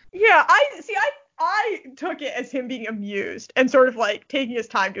annoying. Yeah, I took it as him being amused and sort of like taking his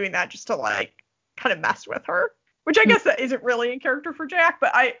time doing that just to like kind of mess with her. Which I guess that isn't really in character for Jack, but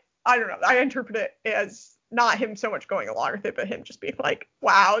I don't know. I interpret it as not him so much going along with it, but him just being like,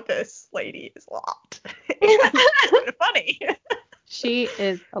 wow, this lady is a lot. It's kind of funny. She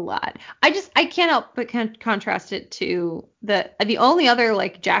is a lot. I can't help but contrast it to the only other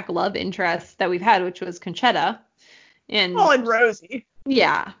like Jack love interest that we've had, which was Conchetta. And Rosie.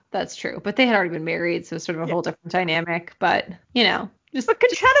 Yeah, that's true. But they had already been married, so it's sort of a whole different dynamic. But, you know. But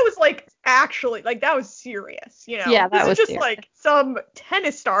Conchetta was like actually like that was serious, you know. Yeah, that was just serious. Like some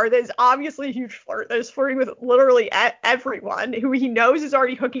tennis star that is obviously a huge flirt that is flirting with literally everyone who he knows is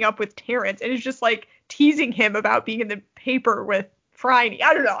already hooking up with Terrence and is just like teasing him about being in the paper with Franny.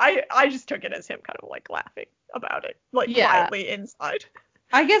 I don't know. I just took it as him kind of like laughing about it, like quietly inside.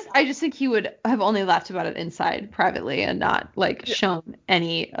 I guess I just think he would have only laughed about it inside privately and not like shown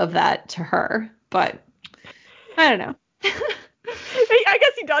any of that to her. But I don't know. I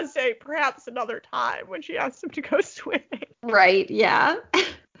guess he does say perhaps another time when she asks him to go swimming. Right, yeah.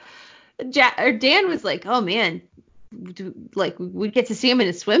 Dan was like, oh man, like we'd get to see him in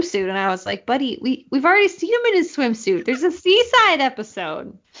his swimsuit, and I was like, buddy, we've already seen him in his swimsuit. There's a seaside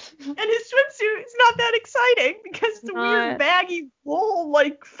episode. And his swimsuit is not that exciting because it's a weird baggy wool,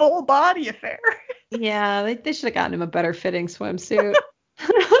 like full body affair. Yeah, they should have gotten him a better fitting swimsuit.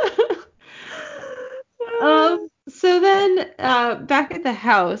 So then back at the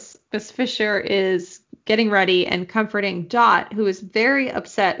house, Miss Fisher is getting ready and comforting Dot, who is very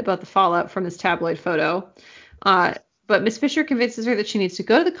upset about the fallout from this tabloid photo. But Miss Fisher convinces her that she needs to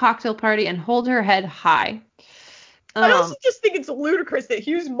go to the cocktail party and hold her head high. I also just think it's ludicrous that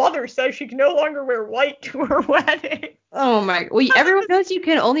Hugh's mother says she can no longer wear white to her wedding. Oh my! Well, everyone knows you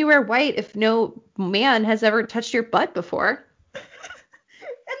can only wear white if no man has ever touched your butt before.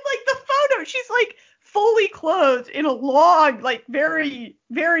 And like the photo, she's like fully clothed in a long, like very,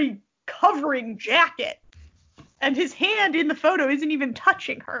 very covering jacket. And his hand in the photo isn't even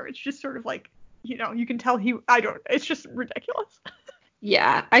touching her. It's just sort of like, you know, you can tell it's just ridiculous.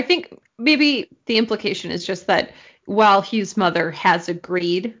 Yeah, I think maybe the implication is just that while Hugh's mother has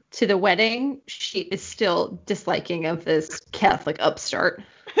agreed to the wedding, she is still disliking of this Catholic upstart.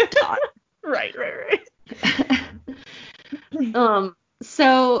 Right.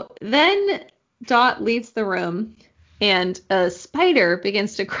 So then Dot leaves the room and a spider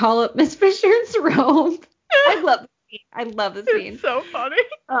begins to crawl up Miss Fisher's robe. I love this scene. It's so funny.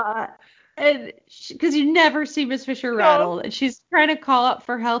 And because you never see Miss Fisher rattled, and she's trying to call up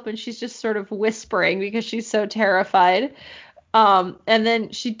for help, and she's just sort of whispering because she's so terrified. And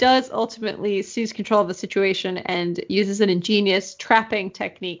then she does ultimately seize control of the situation and uses an ingenious trapping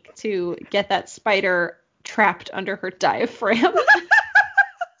technique to get that spider trapped under her diaphragm.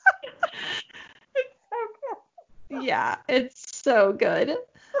 It's so cool. Yeah, it's so good.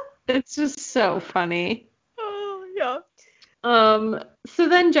 It's just so funny. Oh, yeah. So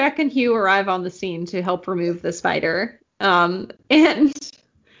then Jack and Hugh arrive on the scene to help remove the spider. And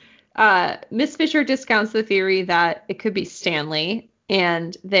Miss Fisher discounts the theory that it could be Stanley,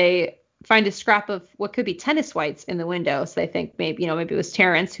 and they find a scrap of what could be tennis whites in the window. So they think maybe it was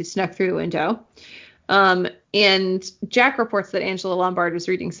Terrence who snuck through the window. And Jack reports that Angela Lombard was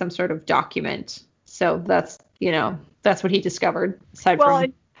reading some sort of document. So that's what he discovered.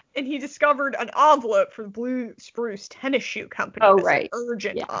 And he discovered an envelope for the Blue Spruce Tennis Shoe Company. Oh, right.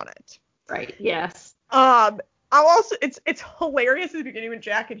 Urgent on it. Right. Yes. I'm also it's hilarious at the beginning when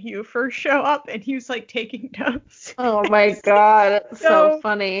Jack and Hugh first show up and Hugh's like taking notes. Oh my god, it's so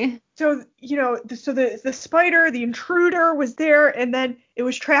funny. So the spider, the intruder was there, and then it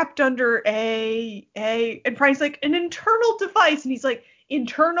was trapped under and Brian's like an internal device, and he's like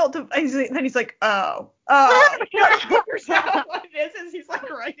internal device, and then he's like figures out what it is, he's like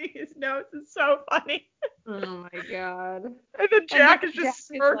writing his notes. It's so funny. Oh my god. And then Jack is just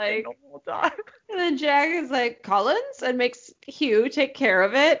smirking the whole time. And then Jack is like, Collins, and makes Hugh take care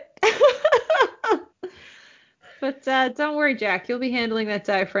of it. But don't worry, Jack. You'll be handling that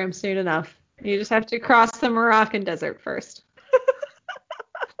diaphragm soon enough. You just have to cross the Moroccan desert first.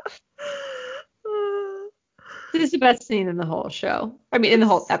 This is the best scene in the whole show. I mean, in the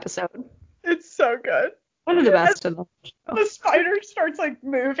whole episode. It's so good. One of the best in the whole show. The spider starts like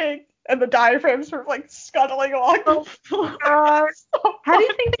moving, and the diaphragm sort of like scuttling along the floor. So how do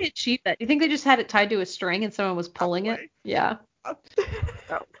you think they achieved that? Do you think they just had it tied to a string and someone was pulling it? Yeah.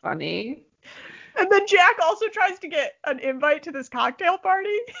 So funny. And then Jack also tries to get an invite to this cocktail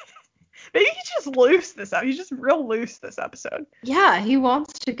party. Maybe he's just loose this episode. He's just real loose this episode. Yeah, he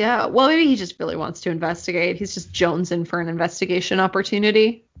wants to go. Well, maybe he just really wants to investigate. He's just jonesing for an investigation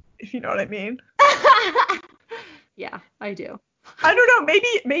opportunity. If you know what I mean. Yeah, I do. I don't know.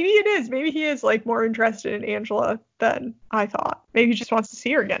 Maybe it is. Maybe he is like more interested in Angela than I thought. Maybe he just wants to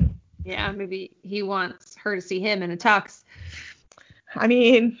see her again. Yeah, maybe he wants her to see him in a tux. I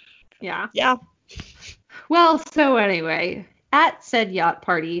mean, yeah. Well, so anyway, at said yacht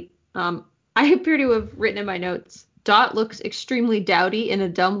party, I appear to have written in my notes, Dot looks extremely dowdy in a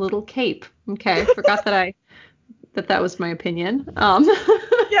dumb little cape. Okay, forgot that was my opinion.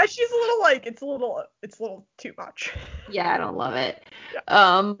 Yeah, she's a little like it's a little too much. Yeah, I don't love it.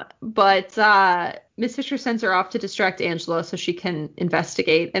 Yeah. But Miss Fisher sends her off to distract Angela so she can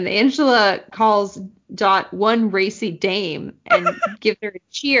investigate, and Angela calls Dot one racy dame and gives her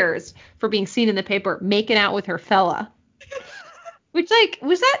cheers for being seen in the paper making out with her fella. Which, like,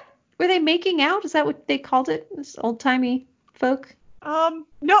 were they making out? Is that what they called it? This old timey folk? No,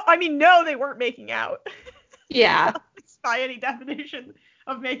 they weren't making out. Yeah. By any definition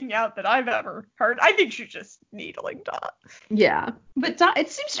of making out that I've ever heard. I think she's just needling Dot. Yeah. But Dot, it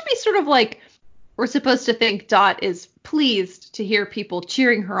seems to be sort of like we're supposed to think Dot is pleased to hear people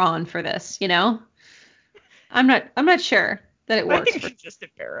cheering her on for this, you know? I'm not sure that it works. I think she's just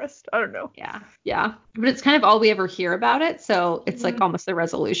embarrassed. I don't know. Yeah. Yeah. But it's kind of all we ever hear about it, so it's like almost the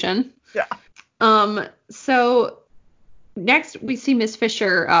resolution. Yeah. So next we see Miss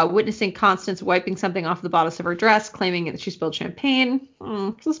Fisher witnessing Constance wiping something off the bodice of her dress, claiming that she spilled champagne.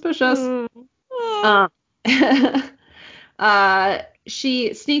 Suspicious.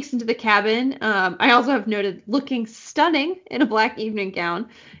 She sneaks into the cabin. I also have noted looking stunning in a black evening gown,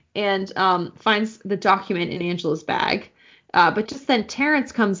 and finds the document in Angela's bag. But just then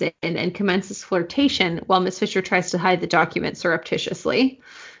Terrence comes in and commences flirtation while Miss Fisher tries to hide the document surreptitiously.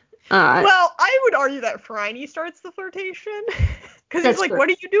 Well, I would argue that Phryne starts the flirtation. Because he's like, true. what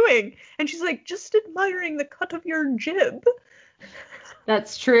are you doing? And she's like, just admiring the cut of your jib.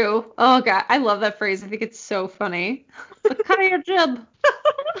 That's true. Oh, God. I love that phrase. I think it's so funny. The cut of your jib.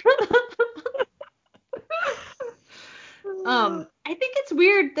 I think it's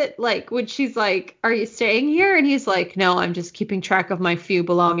weird that, like, when she's like, are you staying here? And he's like, no, I'm just keeping track of my few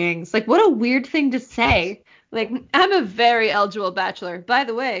belongings. Like, what a weird thing to say. Like, I'm a very eligible bachelor. By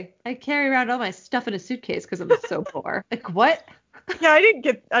the way, I carry around all my stuff in a suitcase because I'm so poor. Like, what? Yeah, I didn't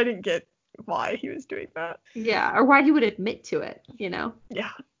get why he was doing that. Yeah, or why he would admit to it, you know?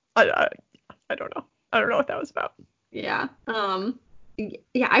 Yeah, I don't know. I don't know what that was about. Yeah.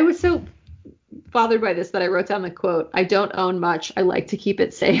 Yeah, I was so bothered by this that I wrote down the quote. I don't own much. I like to keep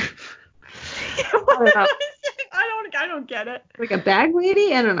it safe. I don't get it. Like a bag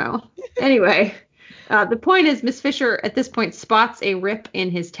lady? I don't know. Anyway, the point is Miss Fisher at this point spots a rip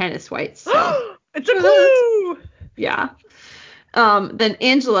in his tennis whites. So. It's a clue! Yeah. Then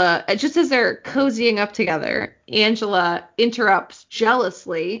Angela, just as they're cozying up together, Angela interrupts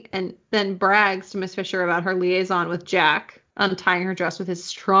jealously and then brags to Miss Fisher about her liaison with Jack, untying her dress with his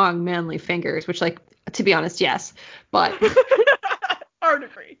strong, manly fingers, which, like, to be honest, yes. But hard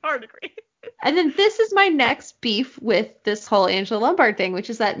agree. And then this is my next beef with this whole Angela Lombard thing, which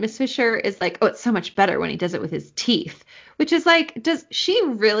is that Miss Fisher is like, oh, it's so much better when he does it with his teeth. Which is like, does she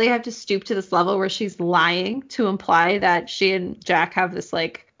really have to stoop to this level where she's lying to imply that she and Jack have this,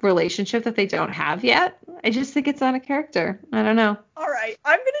 like, relationship that they don't have yet? I just think it's out of character. I don't know. All right,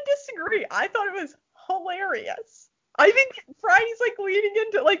 I'm going to disagree. I thought it was hilarious. I think Phryne's like leading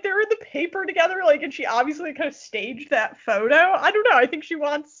into, like, they're in the paper together, like, and she obviously kind of staged that photo. I don't know. I think she's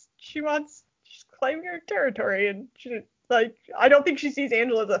claiming her territory, and she, like, I don't think she sees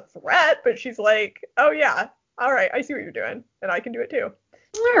Angela as a threat, but she's like, oh yeah, all right, I see what you're doing, and I can do it too.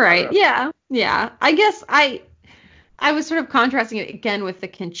 All right, yeah. I guess I was sort of contrasting it again with the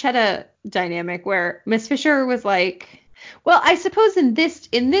Conchetta dynamic, where Miss Fisher was like, well, I suppose in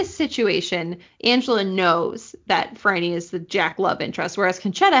this situation, Angela knows that Phryne is the Jack love interest, whereas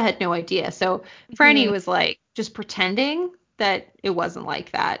Conchetta had no idea. So Phryne was like just pretending that it wasn't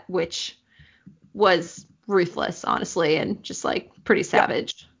like that, which was ruthless, honestly, and just like pretty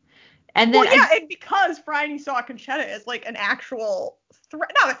savage. And then and because Phryne saw Conchetta as like an actual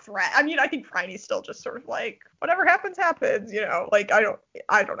threat, not a threat. I mean, I think Phryne's still just sort of like, whatever happens, you know, like, I don't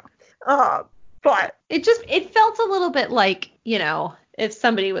know. But it felt a little bit like, you know, if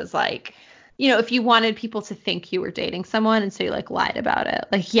somebody was like, you know, if you wanted people to think you were dating someone and so you like lied about it,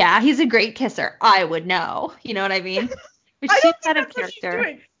 like, yeah, he's a great kisser, I would know, you know what I mean? Which I don't think out of that's what character. she's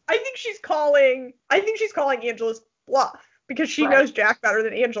doing. I think she's calling Angela's bluff because she knows Jack better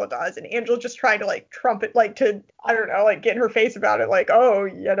than Angela does, and Angela just trying to like trumpet, like, to, I don't know, like, get in her face about it, like, oh,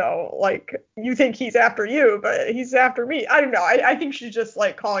 you know, like, you think he's after you, but he's after me. I don't know. I think she's just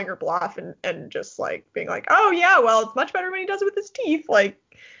like calling her bluff and just like being like, oh yeah, well, it's much better when he does it with his teeth. Like,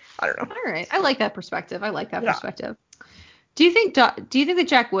 I don't know. All right, I like that perspective. Perspective. Do you think that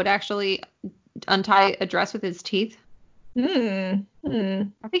Jack would actually untie a dress with his teeth? I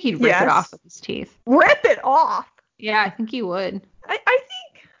think he'd rip it off with his teeth. Rip it off? Yeah, I think he would. I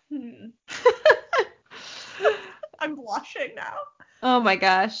think. I'm blushing now. Oh my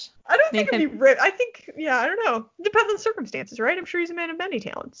gosh. I don't think it'd be ripped. I think, yeah, I don't know. It depends on the circumstances, right? I'm sure he's a man of many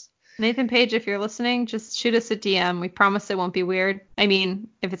talents. Nathan Page, if you're listening, just shoot us a DM. We promise it won't be weird. I mean,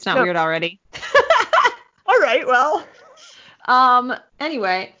 if it's not weird already. All right, well.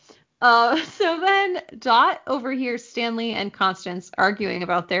 Anyway. So then Dot overhears Stanley and Constance arguing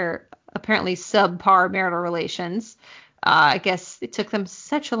about their apparently subpar marital relations. I guess it took them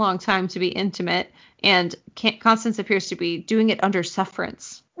such a long time to be intimate, and Constance appears to be doing it under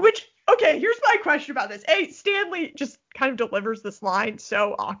sufferance. Which, okay, here's my question about this. Stanley just kind of delivers this line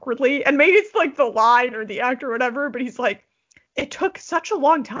so awkwardly, and maybe it's like the line or the act or whatever, but he's like, it took such a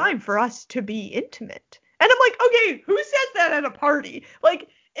long time for us to be intimate. And I'm like, okay, who says that at a party? Like,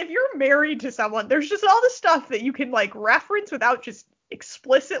 if you're married to someone, there's just all this stuff that you can like reference without just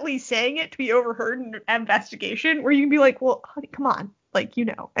explicitly saying it to be overheard in an investigation, where you can be like, well, honey, come on, like,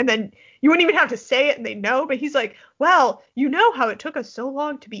 and then you wouldn't even have to say it and they know. But he's like, well, you know how it took us so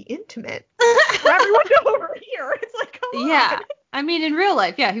long to be intimate for everyone over here. It's like, come Yeah. on. I mean, in real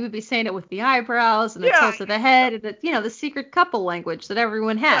life, yeah, he would be saying it with the eyebrows and the Yeah. tilt of the head and the secret couple language that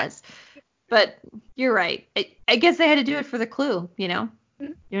everyone has. Yeah. But you're right. I guess they had to do it for the clue,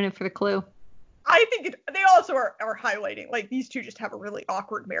 Mm-hmm. doing it for the clue. I think they also are highlighting, like, these two just have a really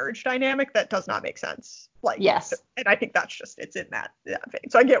awkward marriage dynamic that does not make sense. Like, Yes. And I think it's in that vein.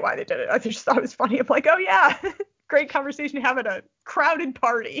 So I get why they did it. I just thought it was funny. I'm like, oh yeah, great conversation to have at a crowded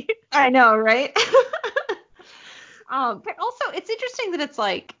party. I know, right? But also, it's interesting that it's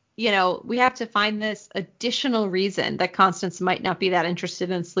like, we have to find this additional reason that Constance might not be that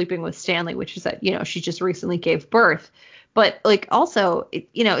interested in sleeping with Stanley, which is that, she just recently gave birth. But like, also,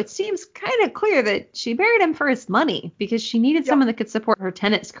 it seems kind of clear that she married him for his money because she needed someone that could support her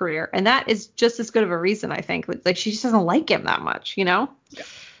tennis career. And that is just as good of a reason, I think. Like, she just doesn't like him that much, Yeah.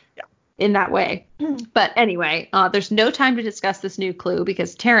 in that way. But anyway, there's no time to discuss this new clue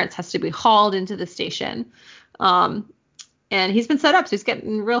because Terrence has to be hauled into the station. And he's been set up, so he's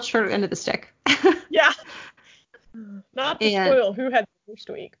getting real short end of the stick. Yeah. Not to spoil who had the worst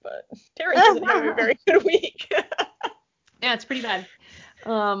week, but Terrence doesn't have a very good week. Yeah, it's pretty bad.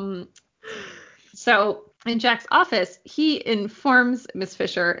 So in Jack's office, he informs Miss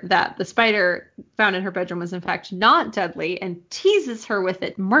Fisher that the spider found in her bedroom was in fact not deadly and teases her with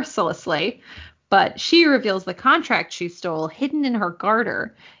it mercilessly. But she reveals the contract she stole hidden in her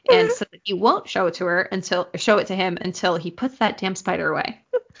garter, and so that he won't show it to him until he puts that damn spider away.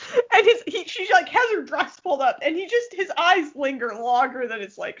 And she like has her dress pulled up, and his eyes linger longer than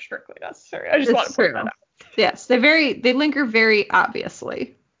is like strictly necessary. I just want to point that out. Yes, they linger very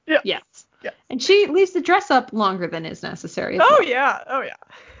obviously. Yeah. Yes. And she leaves the dress up longer than is necessary. Oh yeah.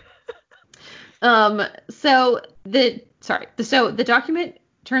 So the document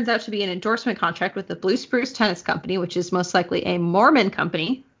turns out to be an endorsement contract with the Blue Spruce Tennis Company, which is most likely a Mormon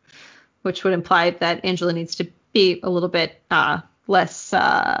company, which would imply that Angela needs to be a little bit less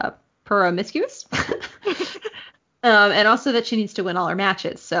promiscuous. And also that she needs to win all her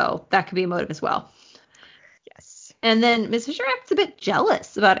matches. So that could be a motive as well. Yes. And then Miss Fisher acts a bit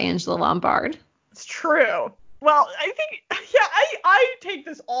jealous about Angela Lombard. It's true. Well, I think, I take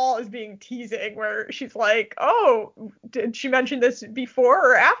this all as being teasing, where she's like, oh, did she mention this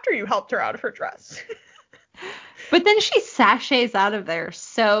before or after you helped her out of her dress? But then she sachets out of there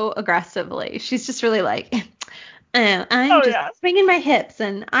so aggressively. She's just really like, I'm just swinging my hips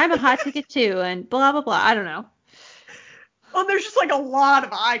and I'm a hot ticket too and blah, blah, blah. I don't know. Well, there's just like a lot of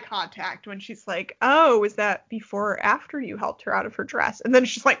eye contact when she's like, oh, was that before or after you helped her out of her dress? And then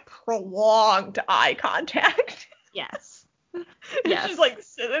it's just like prolonged eye contact. Yes. Yes. She's like,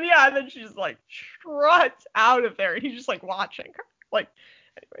 and then she just like struts out of there, and he's just like watching her. Like,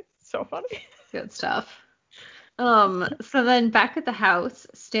 anyway, so funny. Good stuff. So then back at the house,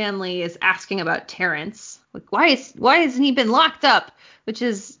 Stanley is asking about Terrence. Like, why hasn't he been locked up? Which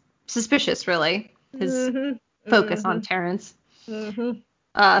is suspicious, really. His focus on Terrence. So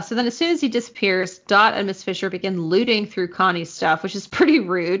then as soon as he disappears, Dot and Miss Fisher begin looting through Connie's stuff, which is pretty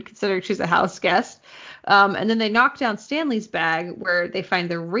rude considering she's a house guest. And then they knock down Stanley's bag where they find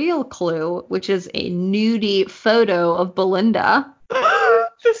the real clue, which is a nudie photo of Belinda.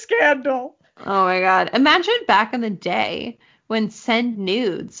 The scandal. Oh my God. Imagine back in the day when send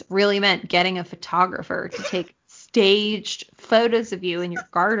nudes really meant getting a photographer to take staged photos of you in your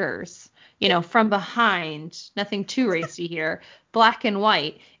garters. From behind, nothing too racy here, black and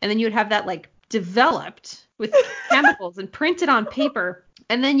white. And then you would have that like developed with chemicals and printed on paper.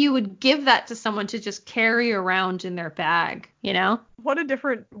 And then you would give that to someone to just carry around in their bag, What a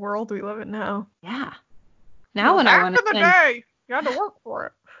different world we live in now. Yeah. Now when I want to day, you had to work for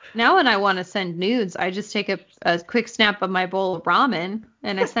it. Now when I want to send nudes, I just take a quick snap of my bowl of ramen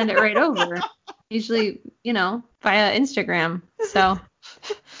and I send it right over. Usually, via Instagram. So...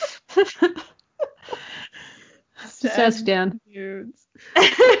 Just ask Dan.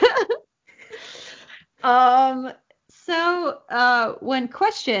 So when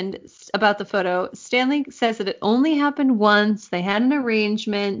questioned about the photo, Stanley says that it only happened once. They had an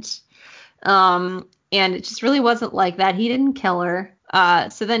arrangement. And it just really wasn't like that. He didn't kill her.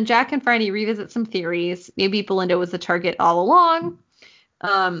 So then Jack and Franny revisit some theories. Maybe Belinda was the target all along.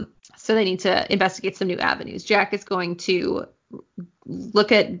 So they need to investigate some new avenues. Jack is going to look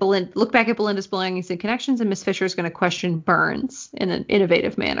back at Belinda's belongings and connections, and Miss Fisher is going to question Burns in an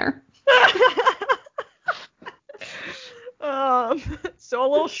innovative manner. So a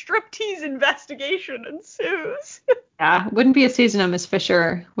little striptease investigation ensues. Yeah, wouldn't be a season of Miss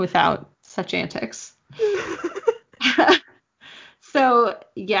Fisher without such antics. So,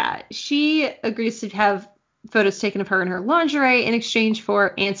 yeah, she agrees to have photos taken of her in her lingerie in exchange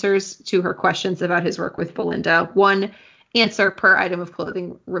for answers to her questions about his work with Belinda. One answer per item of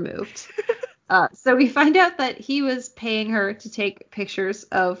clothing removed. So we find out that he was paying her to take pictures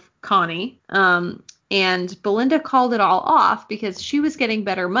of Connie. And Belinda called it all off because she was getting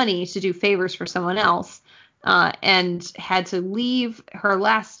better money to do favors for someone else. And had to leave her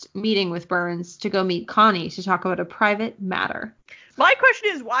last meeting with Burns to go meet Connie to talk about a private matter. My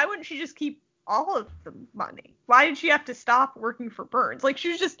question is, why wouldn't she just keep all of the money? Why did she have to stop working for Burns? Like, she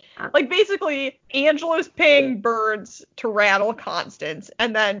was just, like, basically, Angela's paying Burns to rattle Constance,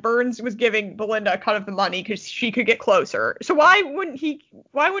 and then Burns was giving Belinda a cut of the money because she could get closer. So why wouldn't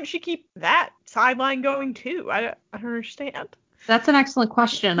she keep that sideline going too? I don't understand. That's an excellent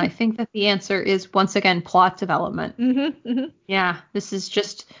question. I think that the answer is, once again, plot development. Yeah, this is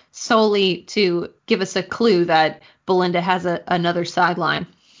just solely to give us a clue that Belinda has another sideline.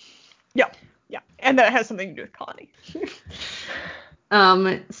 Yeah, and that has something to do with Connie.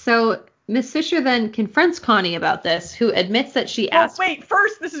 So Miss Fisher then confronts Connie about this, who admits that she asked... wait,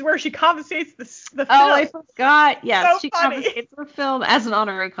 first, this is where she confiscates the film. Oh, I forgot. Yes, so she funny. confiscates the film as an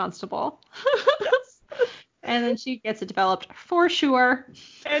honorary constable. Yes. And then she gets it developed for sure.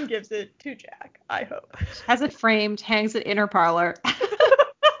 And gives it to Jack, I hope. Has it framed, hangs it in her parlor.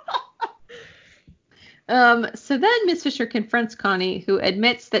 So then Miss Fisher confronts Connie, who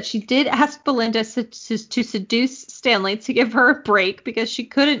admits that she did ask Belinda to seduce Stanley to give her a break because she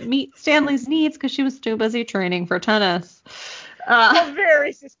couldn't meet Stanley's needs because she was too busy training for tennis.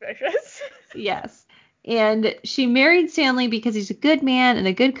 Very suspicious. Yes. And she married Stanley because he's a good man and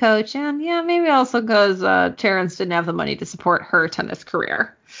a good coach, and yeah, maybe also because Terrence didn't have the money to support her tennis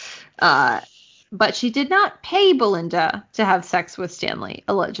career. But she did not pay Belinda to have sex with Stanley,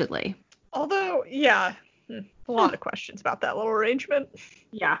 allegedly. Although, yeah, a lot of questions about that little arrangement.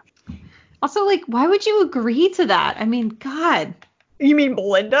 Yeah. Also, like, why would you agree to that? I mean, God. You mean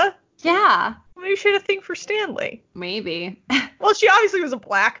Belinda? Yeah. Maybe she had a thing for Stanley. Maybe. Well, she obviously was a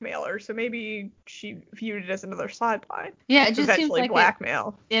blackmailer, so maybe she viewed it as another sideline. Yeah, it just seems like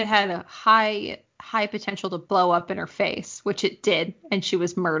blackmail. It had a high potential to blow up in her face, which it did, and she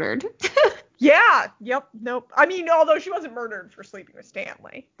was murdered. Yeah. Yep. Nope. I mean, although she wasn't murdered for sleeping with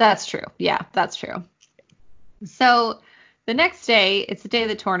Stanley. That's true. Yeah, that's true. So the next day, it's the day of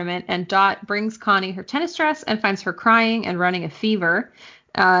the tournament, and Dot brings Connie her tennis dress and finds her crying and running a fever.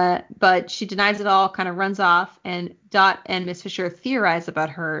 But she denies it all, kind of runs off, and Dot and Miss Fisher theorize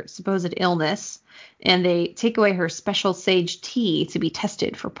about her supposed illness, and they take away her special sage tea to be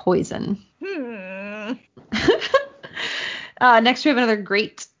tested for poison. Next, we have another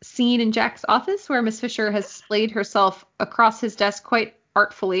great scene in Jack's office where Miss Fisher has splayed herself across his desk quite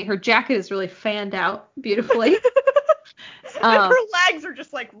artfully. Her jacket is really fanned out beautifully. And her legs are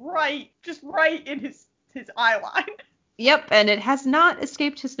just right in his eye line. Yep, and it has not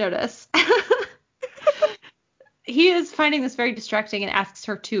escaped his notice. He is finding this very distracting and asks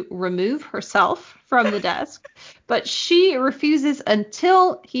her to remove herself from the desk, but she refuses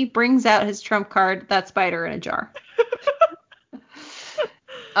until he brings out his trump card, that spider in a jar.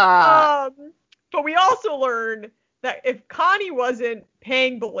 But we also learn that if Connie wasn't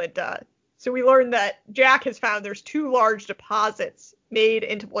paying Belinda, so we learned that Jack has found there's 2 large deposits made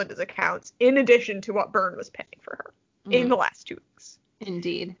into Belinda's accounts in addition to what Byrne was paying for her in the last 2 weeks.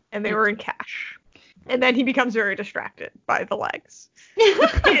 Indeed. And they were in cash. And then he becomes very distracted by the legs.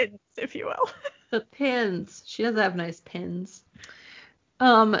 The pins, if you will. The pins. She does have nice pins.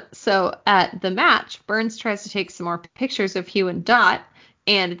 So at the match, Burns tries to take some more pictures of Hugh and Dot,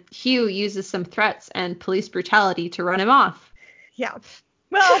 and Hugh uses some threats and police brutality to run him off. Yeah.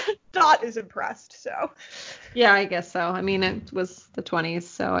 Well, Dot is impressed, so. Yeah, I guess so. I mean, it was the 20s,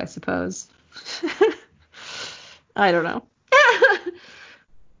 so I suppose. I don't know.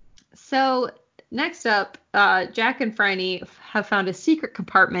 So next up, Jack and Phryne have found a secret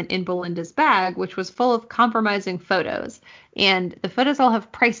compartment in Belinda's bag, which was full of compromising photos. And the photos all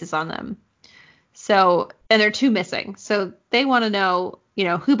have prices on them. So, and there are 2 missing. So they want to know,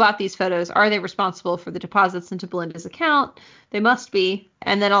 who bought these photos? Are they responsible for the deposits into Belinda's account? They must be.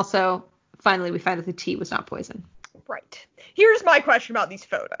 And then also, finally, we find that the tea was not poison. Right. Here's my question about these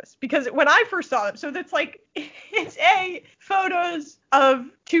photos. Because when I first saw them, so that's it's photos of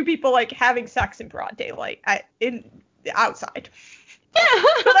 2 people having sex in broad daylight outside.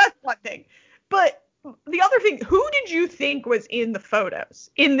 So that's one thing. But the other thing, who did you think was in the photos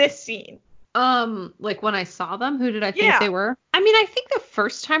in this scene? Like when I saw them, who did I think Yeah. they were? I mean, I think the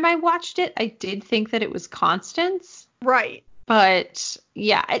first time I watched it, I did think that it was Constance. Right. But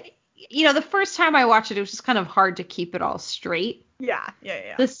yeah, the first time I watched it, it was just kind of hard to keep it all straight. Yeah.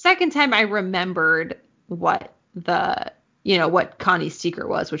 The second time I remembered what what Connie's secret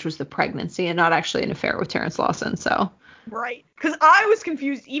was, which was the pregnancy and not actually an affair with Terrence Lawson. So. Right. Because I was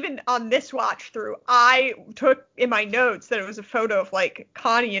confused even on this watch through. I took in my notes that it was a photo of like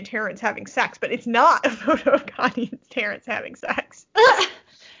Connie and Terrence having sex, but it's not a photo of Connie and Terrence having sex.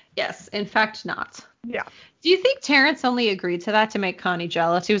 Yes, in fact, not. Yeah. Do you think Terrence only agreed to that to make Connie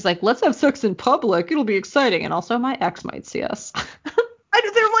jealous? He was like, let's have sex in public. It'll be exciting. And also my ex might see us.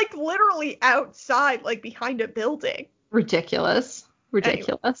 They're like literally outside, like behind a building. Ridiculous. Anyway.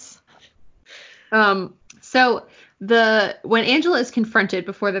 So when Angela is confronted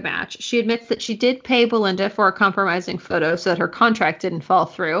before the match, she admits that she did pay Belinda for a compromising photo so that her contract didn't fall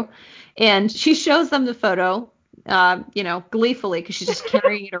through. And she shows them the photo, gleefully, because she's just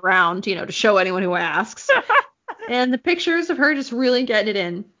carrying it around, to show anyone who asks. And the pictures of her just really getting it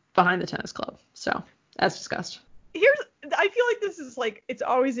in behind the tennis club. So, as discussed. I feel like this is like, it's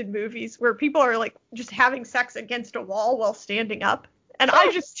always in movies where people are like just having sex against a wall while standing up. And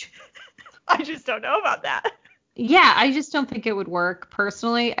I just don't know about that. Yeah, I just don't think it would work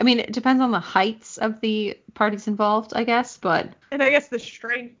personally. I mean, it depends on the heights of the parties involved, I guess, but. And I guess the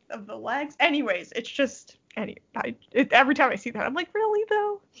strength of the legs. Anyways, it's just, every time I see that, I'm like, really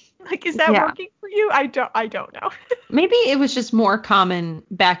though? Like, is that working for you? I don't know. Maybe it was just more common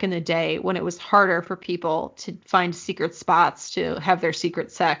back in the day when it was harder for people to find secret spots to have their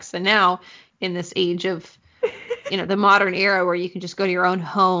secret sex. And now in this age of, the modern era where you can just go to your own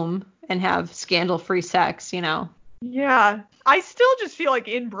home and have scandal-free sex, Yeah. I still just feel like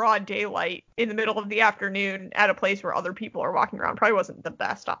in broad daylight in the middle of the afternoon at a place where other people are walking around probably wasn't the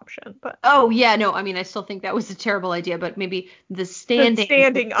best option. But oh, yeah, no, I mean, I still think that was a terrible idea, but maybe the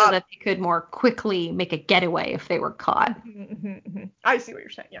standing up so that they could more quickly make a getaway if they were caught. Mm-hmm. I see what you're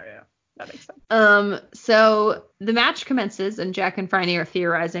saying. Yeah. That makes sense. So the match commences and Jack and Franny are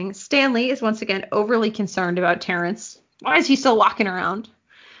theorizing. Stanley is once again overly concerned about Terrence. Why is he still walking around?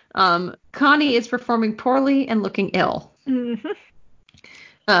 Connie is performing poorly and looking ill. Mm-hmm.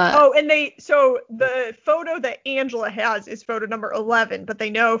 So the photo that Angela has is photo number 11, but they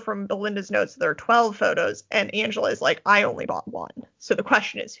know from Belinda's notes there are 12 photos, and Angela is like, I only bought one. So the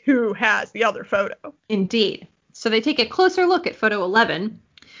question is, who has the other photo? Indeed. So they take a closer look at photo 11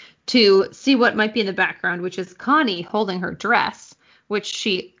 to see what might be in the background, which is Connie holding her dress, which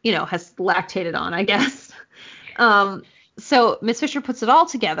she, has lactated on, I guess. So Miss Fisher puts it all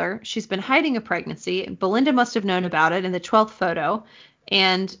together. She's been hiding a pregnancy. Belinda must have known about it in the 12th photo.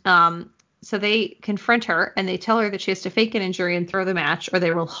 And so they confront her and they tell her that she has to fake an injury and throw the match or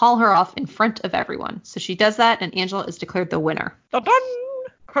they will haul her off in front of everyone. So she does that and Angela is declared the winner. Dun-dun!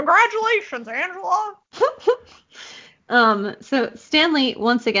 Congratulations, Angela. So Stanley,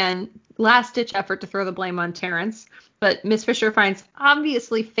 once again, last-ditch effort to throw the blame on Terrence, but Miss Fisher finds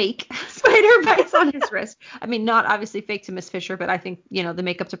obviously fake spider bites on his wrist. I mean, not obviously fake to Miss Fisher, but I think, the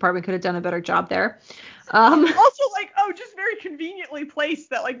makeup department could have done a better job there. Also, just very conveniently placed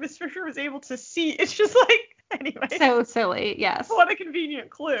that, like, Miss Fisher was able to see. It's just, like, anyway. So silly, yes. What a convenient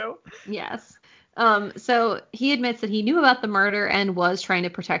clue. Yes. So he admits that he knew about the murder and was trying to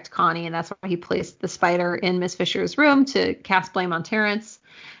protect Connie, and that's why he placed the spider in Miss Fisher's room to cast blame on Terrence.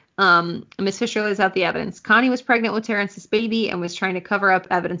 Miss Fisher lays out the evidence. Connie was pregnant with Terrence's baby and was trying to cover up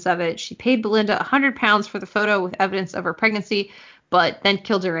evidence of it. She paid Belinda £100 for the photo with evidence of her pregnancy, but then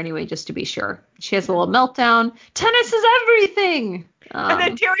killed her anyway just to be sure. She has a little meltdown. Tennis is everything! And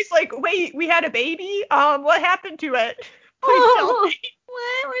then Terry's like, wait, we had a baby? What happened to it? Please tell me.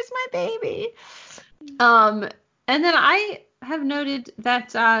 Where's my baby? And then I have noted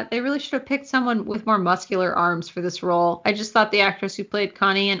that they really should have picked someone with more muscular arms for this role. I just thought the actress who played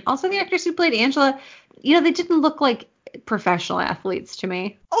Connie and also the actress who played Angela, they didn't look like professional athletes to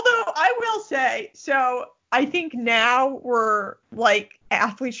me. Although I will say, so I think now we're like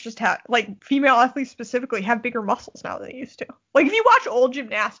athletes just have, like female athletes specifically have bigger muscles now than they used to. Like if you watch old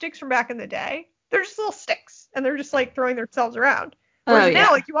gymnastics from back in the day, they're just little sticks and they're just like throwing themselves around. Whereas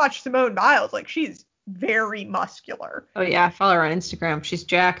now, like you watch Simone Biles, like she's very muscular. Oh yeah, I follow her on Instagram. She's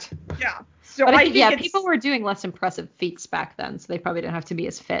jacked. Yeah. So but I think people were doing less impressive feats back then, so they probably didn't have to be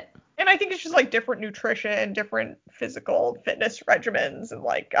as fit. And I think it's just like different nutrition, different physical fitness regimens, and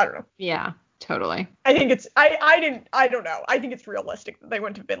like I don't know. Yeah. Totally. I think it's I don't know. I think it's realistic that they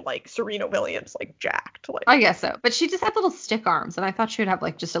wouldn't have been like Serena Williams, like jacked. Like I guess so. But she just had little stick arms, and I thought she would have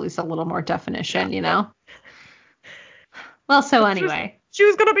like just at least a little more definition, you know? Well, so anyway. She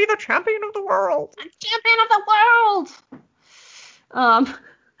was gonna be the champion of the world. Champion of the world.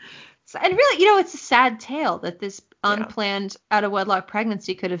 And really, it's a sad tale that this unplanned out of wedlock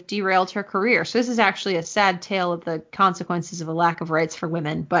pregnancy could have derailed her career. So this is actually a sad tale of the consequences of a lack of rights for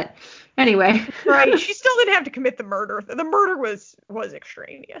women. But anyway. Right. She still didn't have to commit the murder. The murder was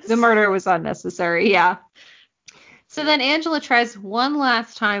extraneous. The murder was unnecessary. Yeah. So then Angela tries one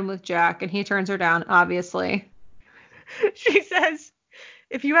last time with Jack, and he turns her down, obviously. She says,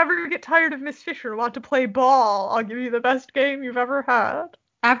 if you ever get tired of Miss Fisher, want to play ball, I'll give you the best game you've ever had.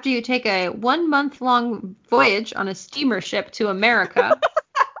 After you take a 1 month long voyage on a steamer ship to America,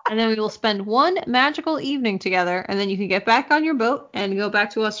 and then we will spend one magical evening together, and then you can get back on your boat and go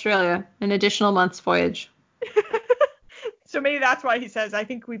back to Australia, an additional month's voyage. So maybe that's why he says, I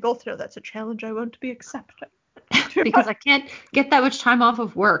think we both know that's a challenge I won't be accepting. Because I can't get that much time off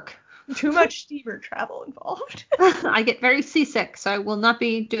of work. Too much steamer travel involved. I get very seasick, so I will not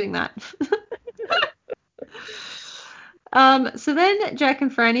be doing that. So then Jack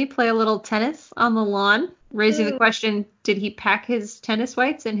and Franny play a little tennis on the lawn, raising the question, did he pack his tennis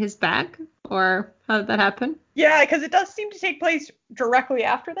whites in his bag? Or how did that happen? Yeah, because it does seem to take place directly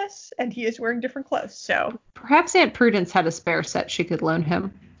after this, and he is wearing different clothes, so. Perhaps Aunt Prudence had a spare set she could loan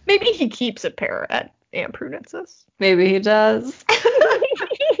him. Maybe he keeps a pair at Aunt Prudence's. Maybe he does.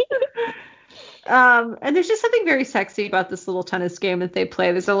 And there's just something very sexy about this little tennis game that they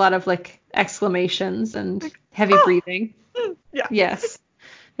play. There's a lot of like exclamations and heavy breathing. Yeah. Yes.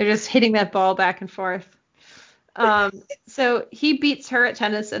 They're just hitting that ball back and forth. So he beats her at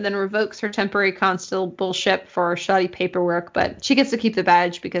tennis and then revokes her temporary constableship for shoddy paperwork, but she gets to keep the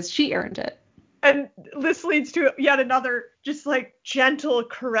badge because she earned it. And this leads to yet another just like gentle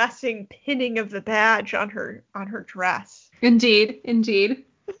caressing pinning of the badge on her dress. Indeed.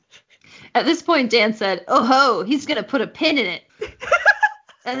 At this point, Dan said, oh ho, he's going to put a pin in it.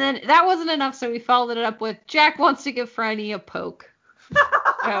 And then that wasn't enough, so we followed it up with Jack wants to give Franny a poke.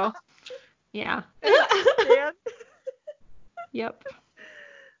 So, yeah. Dan? Yep.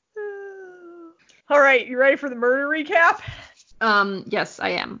 All right, you ready for the murder recap? Yes, I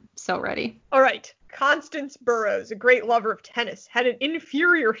am. So ready. All right. Constance Burrows, a great lover of tennis, had an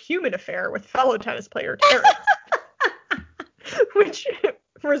inferior human affair with fellow tennis player Terrence, which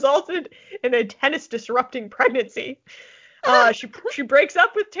resulted in a tennis-disrupting pregnancy. She breaks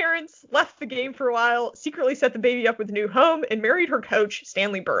up with Terrence, left the game for a while, secretly set the baby up with a new home, and married her coach,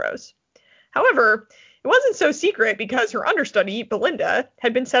 Stanley Burrows. However, it wasn't so secret because her understudy, Belinda,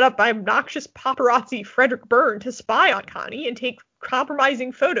 had been set up by obnoxious paparazzi Frederick Byrne to spy on Connie and take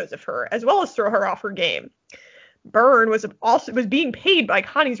compromising photos of her, as well as throw her off her game. Byrne was being paid by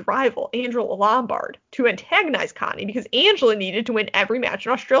Connie's rival, Angela Lombard, to antagonize Connie because Angela needed to win every match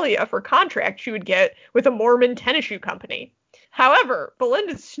in Australia for a contract she would get with a Mormon tennis shoe company. However,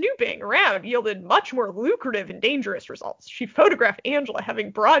 Belinda's snooping around yielded much more lucrative and dangerous results. She photographed Angela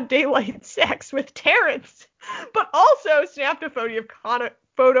having broad daylight sex with Terrence, but also snapped a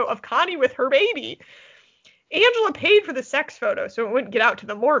photo of Connie with her baby. Angela paid for the sex photo so it wouldn't get out to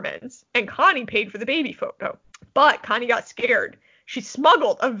the Mormons, and Connie paid for the baby photo. But Connie got scared. She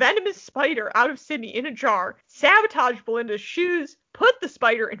smuggled a venomous spider out of Sydney in a jar, sabotaged Belinda's shoes, put the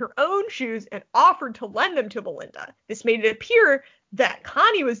spider in her own shoes, and offered to lend them to Belinda. This made it appear that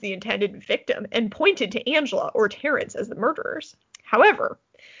Connie was the intended victim and pointed to Angela or Terrence as the murderers. However,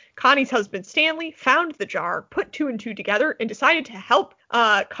 Connie's husband Stanley found the jar, put two and two together, and decided to help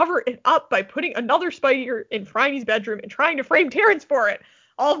cover it up by putting another spider in Franny's bedroom and trying to frame Terrence for it.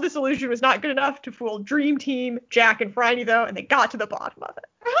 All of this illusion was not good enough to fool Dream Team, Jack and Franny, though, and they got to the bottom of it.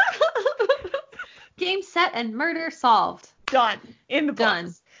 Game set and murder solved. Done. In the books.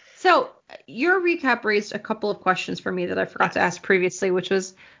 Done. So your recap raised a couple of questions for me that I forgot to ask previously, which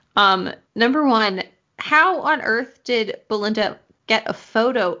was, number one, how on earth did Belinda get a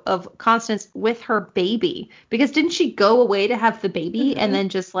photo of Constance with her baby? Because didn't she go away to have the baby and then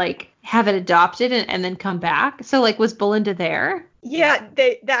just like have it adopted and then come back? So like, was Belinda there? Yeah,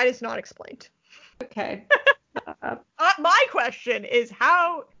 that is not explained. Okay. My question is,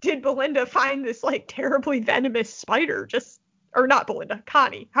 how did Belinda find this like terribly venomous spider? Or not Belinda,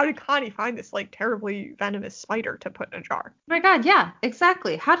 Connie. How did Connie find this like terribly venomous spider to put in a jar? Oh my God, yeah,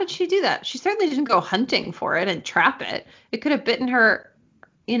 exactly. How did she do that? She certainly didn't go hunting for it and trap it. It could have bitten her,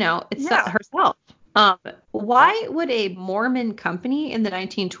 herself. Um, why would a Mormon company in the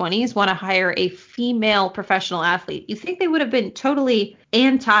 1920s want to hire a female professional athlete? You think they would have been totally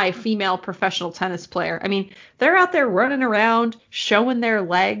anti-female professional tennis player. I mean, they're out there running around, showing their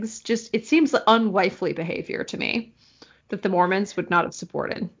legs. Just, it seems unwifely behavior to me that the Mormons would not have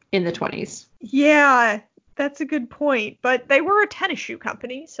supported in the 20s. Yeah, that's a good point. But they were a tennis shoe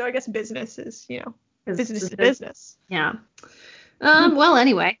company, so I guess business is, business is business. Yeah. Well,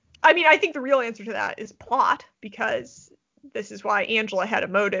 anyway. I mean, I think the real answer to that is plot, because this is why Angela had a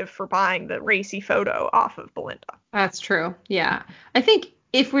motive for buying the racy photo off of Belinda. That's true. Yeah. I think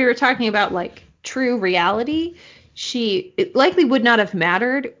if we were talking about like true reality, it likely would not have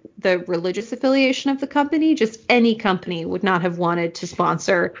mattered the religious affiliation of the company. Just any company would not have wanted to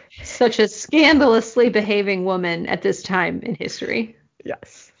sponsor such a scandalously behaving woman at this time in history.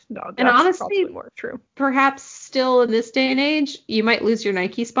 Yes. No, that's and honestly, probably more true. Perhaps still in this day and age, you might lose your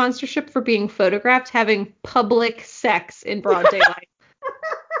Nike sponsorship for being photographed having public sex in broad daylight.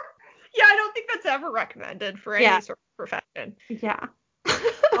 Yeah, I don't think that's ever recommended for any sort of profession. Yeah.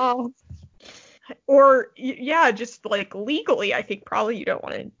 Or, yeah, just like legally, I think probably you don't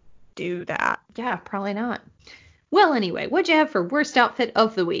want to do that. Yeah, probably not. Well, anyway, what'd you have for worst outfit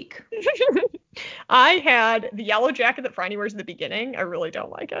of the week? I had the yellow jacket that Franny wears in the beginning. I really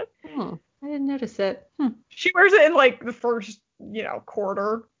don't like it. Oh, I didn't notice it. She wears it in like the first,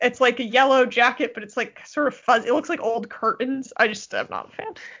 quarter. It's like a yellow jacket, but it's like sort of fuzzy. It looks like old curtains. I'm not a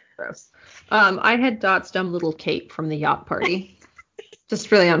fan. Gross. I had Dot's dumb little cape from the yacht party.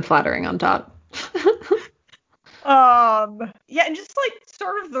 Just really unflattering on Dot. Yeah, and just like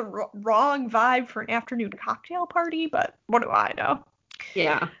sort of the wrong vibe for an afternoon cocktail party, but what do I know?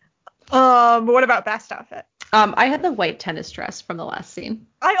 Yeah. What about best outfit? I had the white tennis dress from the last scene.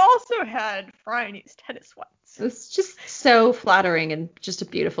 I also had Franny's tennis sweats. It's just so flattering and just a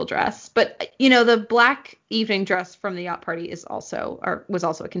beautiful dress. But the black evening dress from the yacht party was also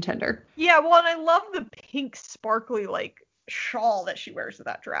a contender. Yeah, well, and I love the pink sparkly like shawl that she wears with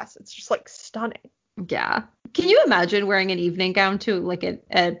that dress. It's just like stunning. Yeah. Can you imagine wearing an evening gown to like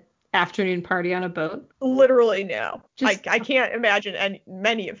an afternoon party on a boat? Literally no. I can't imagine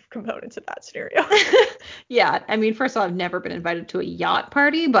many of components of that scenario. Yeah, I mean, first of all, I've never been invited to a yacht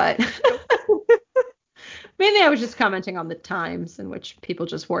party, but mainly I was just commenting on the times in which people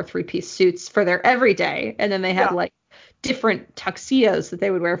just wore three-piece suits for their everyday, and then they had like different tuxedos that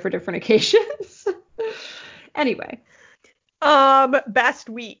they would wear for different occasions. Anyway. Best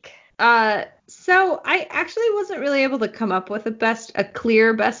week. So I actually wasn't really able to come up with a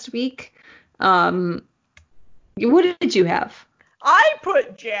clear best week. What did you have? I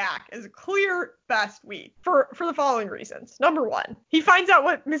put Jack as a clear best week for the following reasons. Number one, he finds out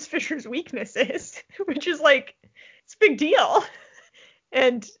what Miss Fisher's weakness is, which is like, it's a big deal.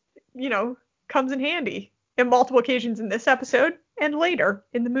 And, comes in handy in multiple occasions in this episode and later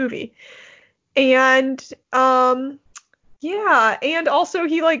in the movie. And, yeah, and also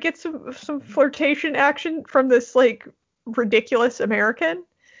he like gets some flirtation action from this like ridiculous American,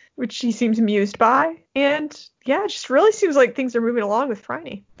 which he seems amused by. And yeah, it just really seems like things are moving along with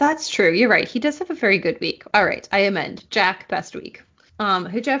Franny. That's true. You're right. He does have a very good week. All right, I amend. Jack, best week.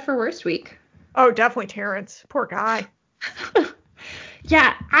 Who'd you have for worst week? Oh, definitely Terrence. Poor guy.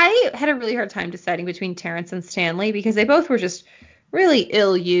 Yeah, I had a really hard time deciding between Terrence and Stanley because they both were just really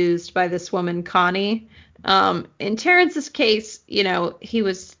ill-used by this woman, Connie. In Terrence's case, he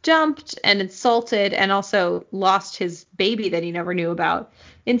was dumped and insulted and also lost his baby that he never knew about.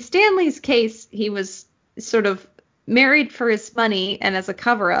 In Stanley's case, he was sort of married for his money and as a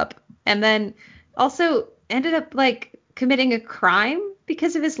cover-up, and then also ended up like committing a crime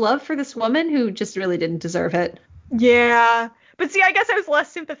because of his love for this woman who just really didn't deserve it. Yeah. But see, I guess I was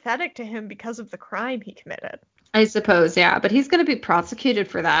less sympathetic to him because of the crime he committed. I suppose, yeah. But he's going to be prosecuted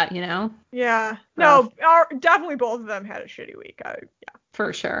for that, Yeah. Rough. No, definitely both of them had a shitty week. Yeah.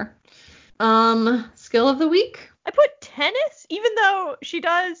 For sure. Skill of the week? I put tennis, even though she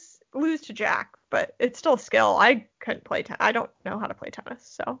does lose to Jack, but it's still a skill. I couldn't play tennis. I don't know how to play tennis,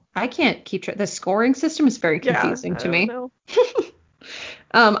 so. I can't keep track. The scoring system is very confusing to me. Know.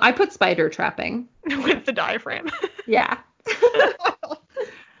 I put spider trapping. With the diaphragm. Yeah.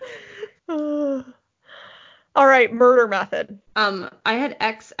 All right, murder method. I had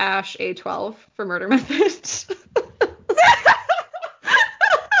X Ash A12 for murder method.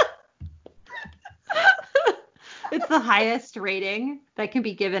 It's the highest rating that can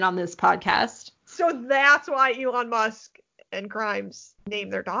be given on this podcast. So that's why Elon Musk and Grimes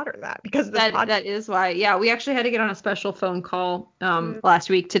named their daughter that because of this podcast. That is why. Yeah, we actually had to get on a special phone call last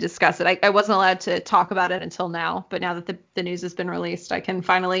week to discuss it. I wasn't allowed to talk about it until now, but now that the news has been released, I can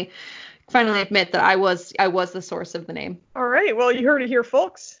finally admit that I was the source of the name. All right. Well, you heard it here,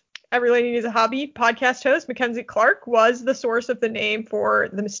 folks. Every Lady Needs a Hobby podcast host Mackenzie Clark was the source of the name for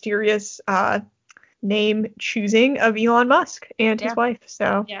the mysterious name choosing of Elon Musk and his wife.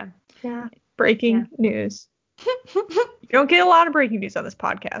 So yeah, breaking news. You don't get a lot of breaking news on this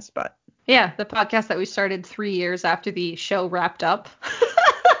podcast, but yeah, the podcast that we started 3 years after the show wrapped up.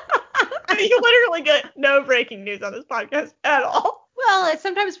 I mean, you literally get no breaking news on this podcast at all. Well,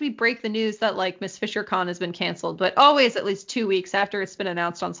 sometimes we break the news that like Miss FisherCon has been canceled, but always at least 2 weeks after it's been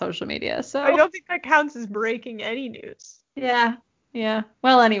announced on social media. So I don't think that counts as breaking any news. Yeah.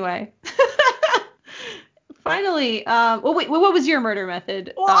 Well, anyway. Finally, what was your murder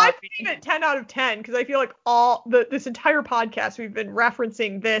method? Well, I gave it 10 out of 10 because I feel like this entire podcast we've been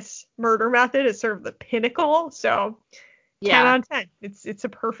referencing this murder method as sort of the pinnacle. So 10 out of 10. It's a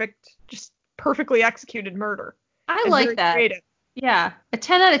perfectly executed murder. I like that. Creative. Yeah, a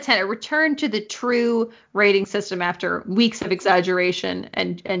 10 out of 10. A return to the true rating system after weeks of exaggeration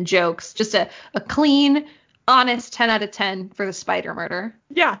and jokes. Just a clean, honest 10 out of 10 for the spider murder.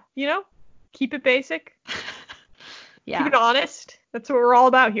 Yeah, keep it basic. Keep it honest. That's what we're all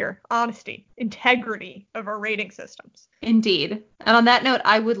about here. Honesty, integrity of our rating systems. Indeed. And on that note,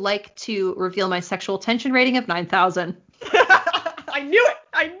 I would like to reveal my sexual tension rating of 9,000. I knew it.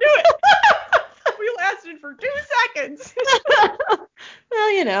 We lasted for 2 seconds.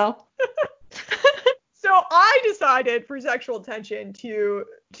 Well, So I decided for sexual tension to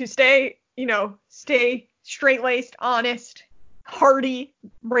stay straight-laced, honest, hearty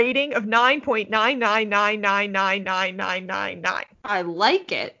rating of 9.999999999. I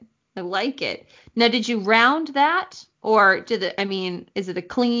like it. Now, did you round that, or is it a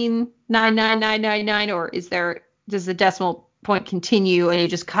clean 99999, or does the decimal point continue and you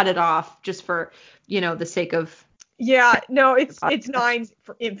just cut it off just for the sake of? Yeah, no, it's nines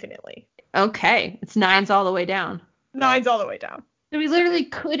for infinitely. Okay, it's nines all the way down. Nines all the way down. So we literally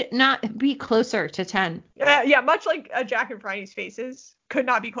could not be closer to 10. Yeah, much like Jack and Franny's faces could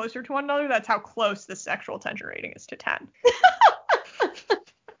not be closer to one another. That's how close the sexual tension rating is to 10.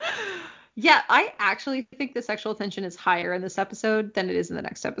 Yeah, I actually think the sexual tension is higher in this episode than it is in the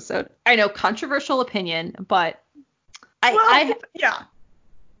next episode. I know, controversial opinion, but I don't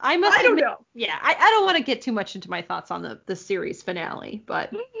know. Yeah, I don't want to get too much into my thoughts on the series finale,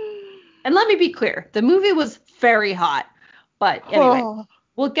 but and let me be clear, the movie was very hot. But anyway,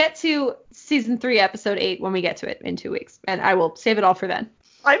 we'll get to season 3, episode 8 when we get to it in 2 weeks, and I will save it all for then.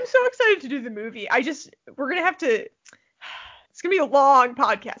 I'm so excited to do the movie. We're gonna have to. It's gonna be a long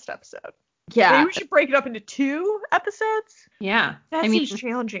podcast episode. Yeah. Maybe we should break it up into 2 episodes. Yeah. That seems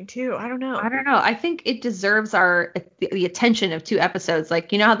challenging too. I don't know. I think it deserves the attention of 2 episodes.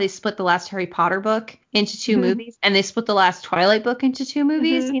 Like, how they split the last Harry Potter book into 2 movies, and they split the last Twilight book into 2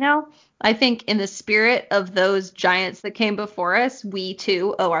 movies, I think in the spirit of those giants that came before us, we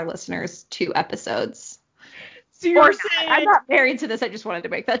too owe our listeners 2 episodes. So you're saying I'm not married to this. I just wanted to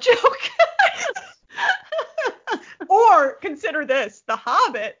make that joke. Or consider this, The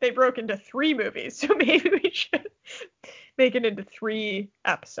Hobbit, they broke into 3 movies, so maybe we should make it into 3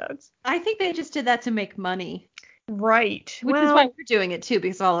 episodes. I think they just did that to make money. Right. Which is why we're doing it too,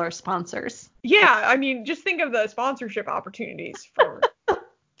 because of all our sponsors. Yeah, I mean, just think of the sponsorship opportunities for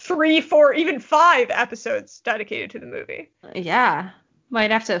 3, 4, even 5 episodes dedicated to the movie. Yeah.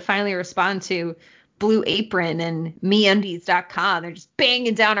 Might have to finally respond to Blue Apron and MeUndies.com. They're just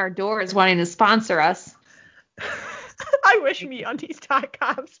banging down our doors wanting to sponsor us. I wish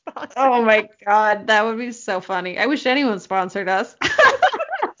MeUndies.com sponsored. Oh my god, that would be so funny. I wish anyone sponsored us.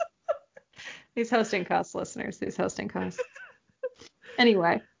 These hosting costs, listeners. These hosting costs.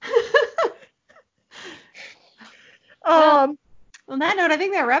 Anyway. On that note, I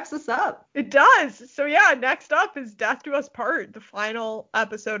think that wraps us up. It does. So yeah, next up is Death Do Us Part, the final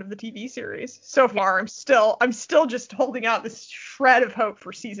episode of the TV series. So far, I'm still just holding out this shred of hope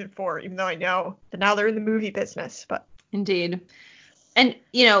for season 4, even though I know that now they're in the movie business. But indeed. And,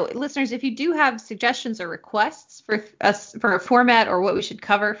 listeners, if you do have suggestions or requests for us for a format or what we should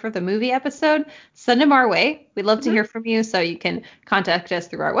cover for the movie episode, send them our way. We'd love to hear from you. So you can contact us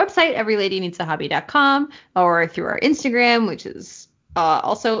through our website, everyladyneedshobby.com, or through our Instagram, which is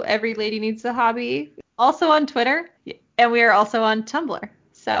also Every Lady Needs a Hobby, also on Twitter, and we are also on Tumblr.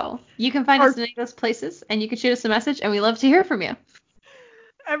 So you can find us in any of those places, and you can shoot us a message, and we love to hear from you.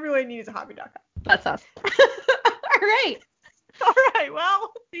 everyladyneedshobby.com. That's us. All right. All right,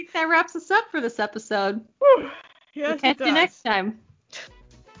 well, I think that wraps us up for this episode. Whew. Yes, We'll catch it you does. next time.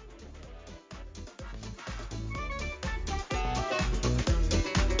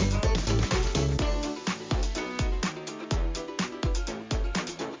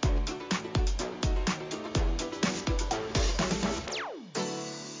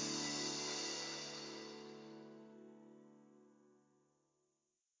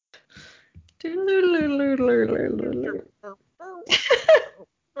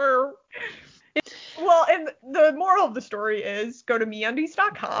 Well, and the moral of the story is go to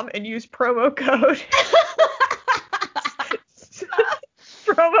MeUndies.com and use promo code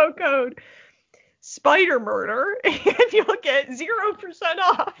Spider Murder, and you'll get 0%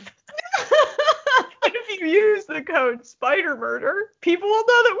 off. And if you use the code Spider Murder, people will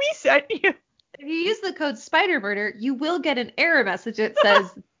know that we sent you. If you use the code SpiderMurder, you will get an error message that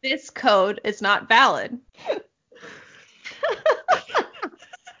says this code is not valid.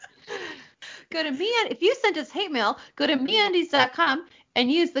 Go to if you sent us hate mail, go to MeUndies.com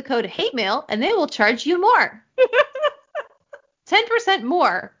and use the code hate mail, and they will charge you more. 10%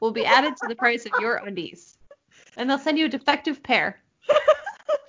 more will be added to the price of your undies, and they'll send you a defective pair.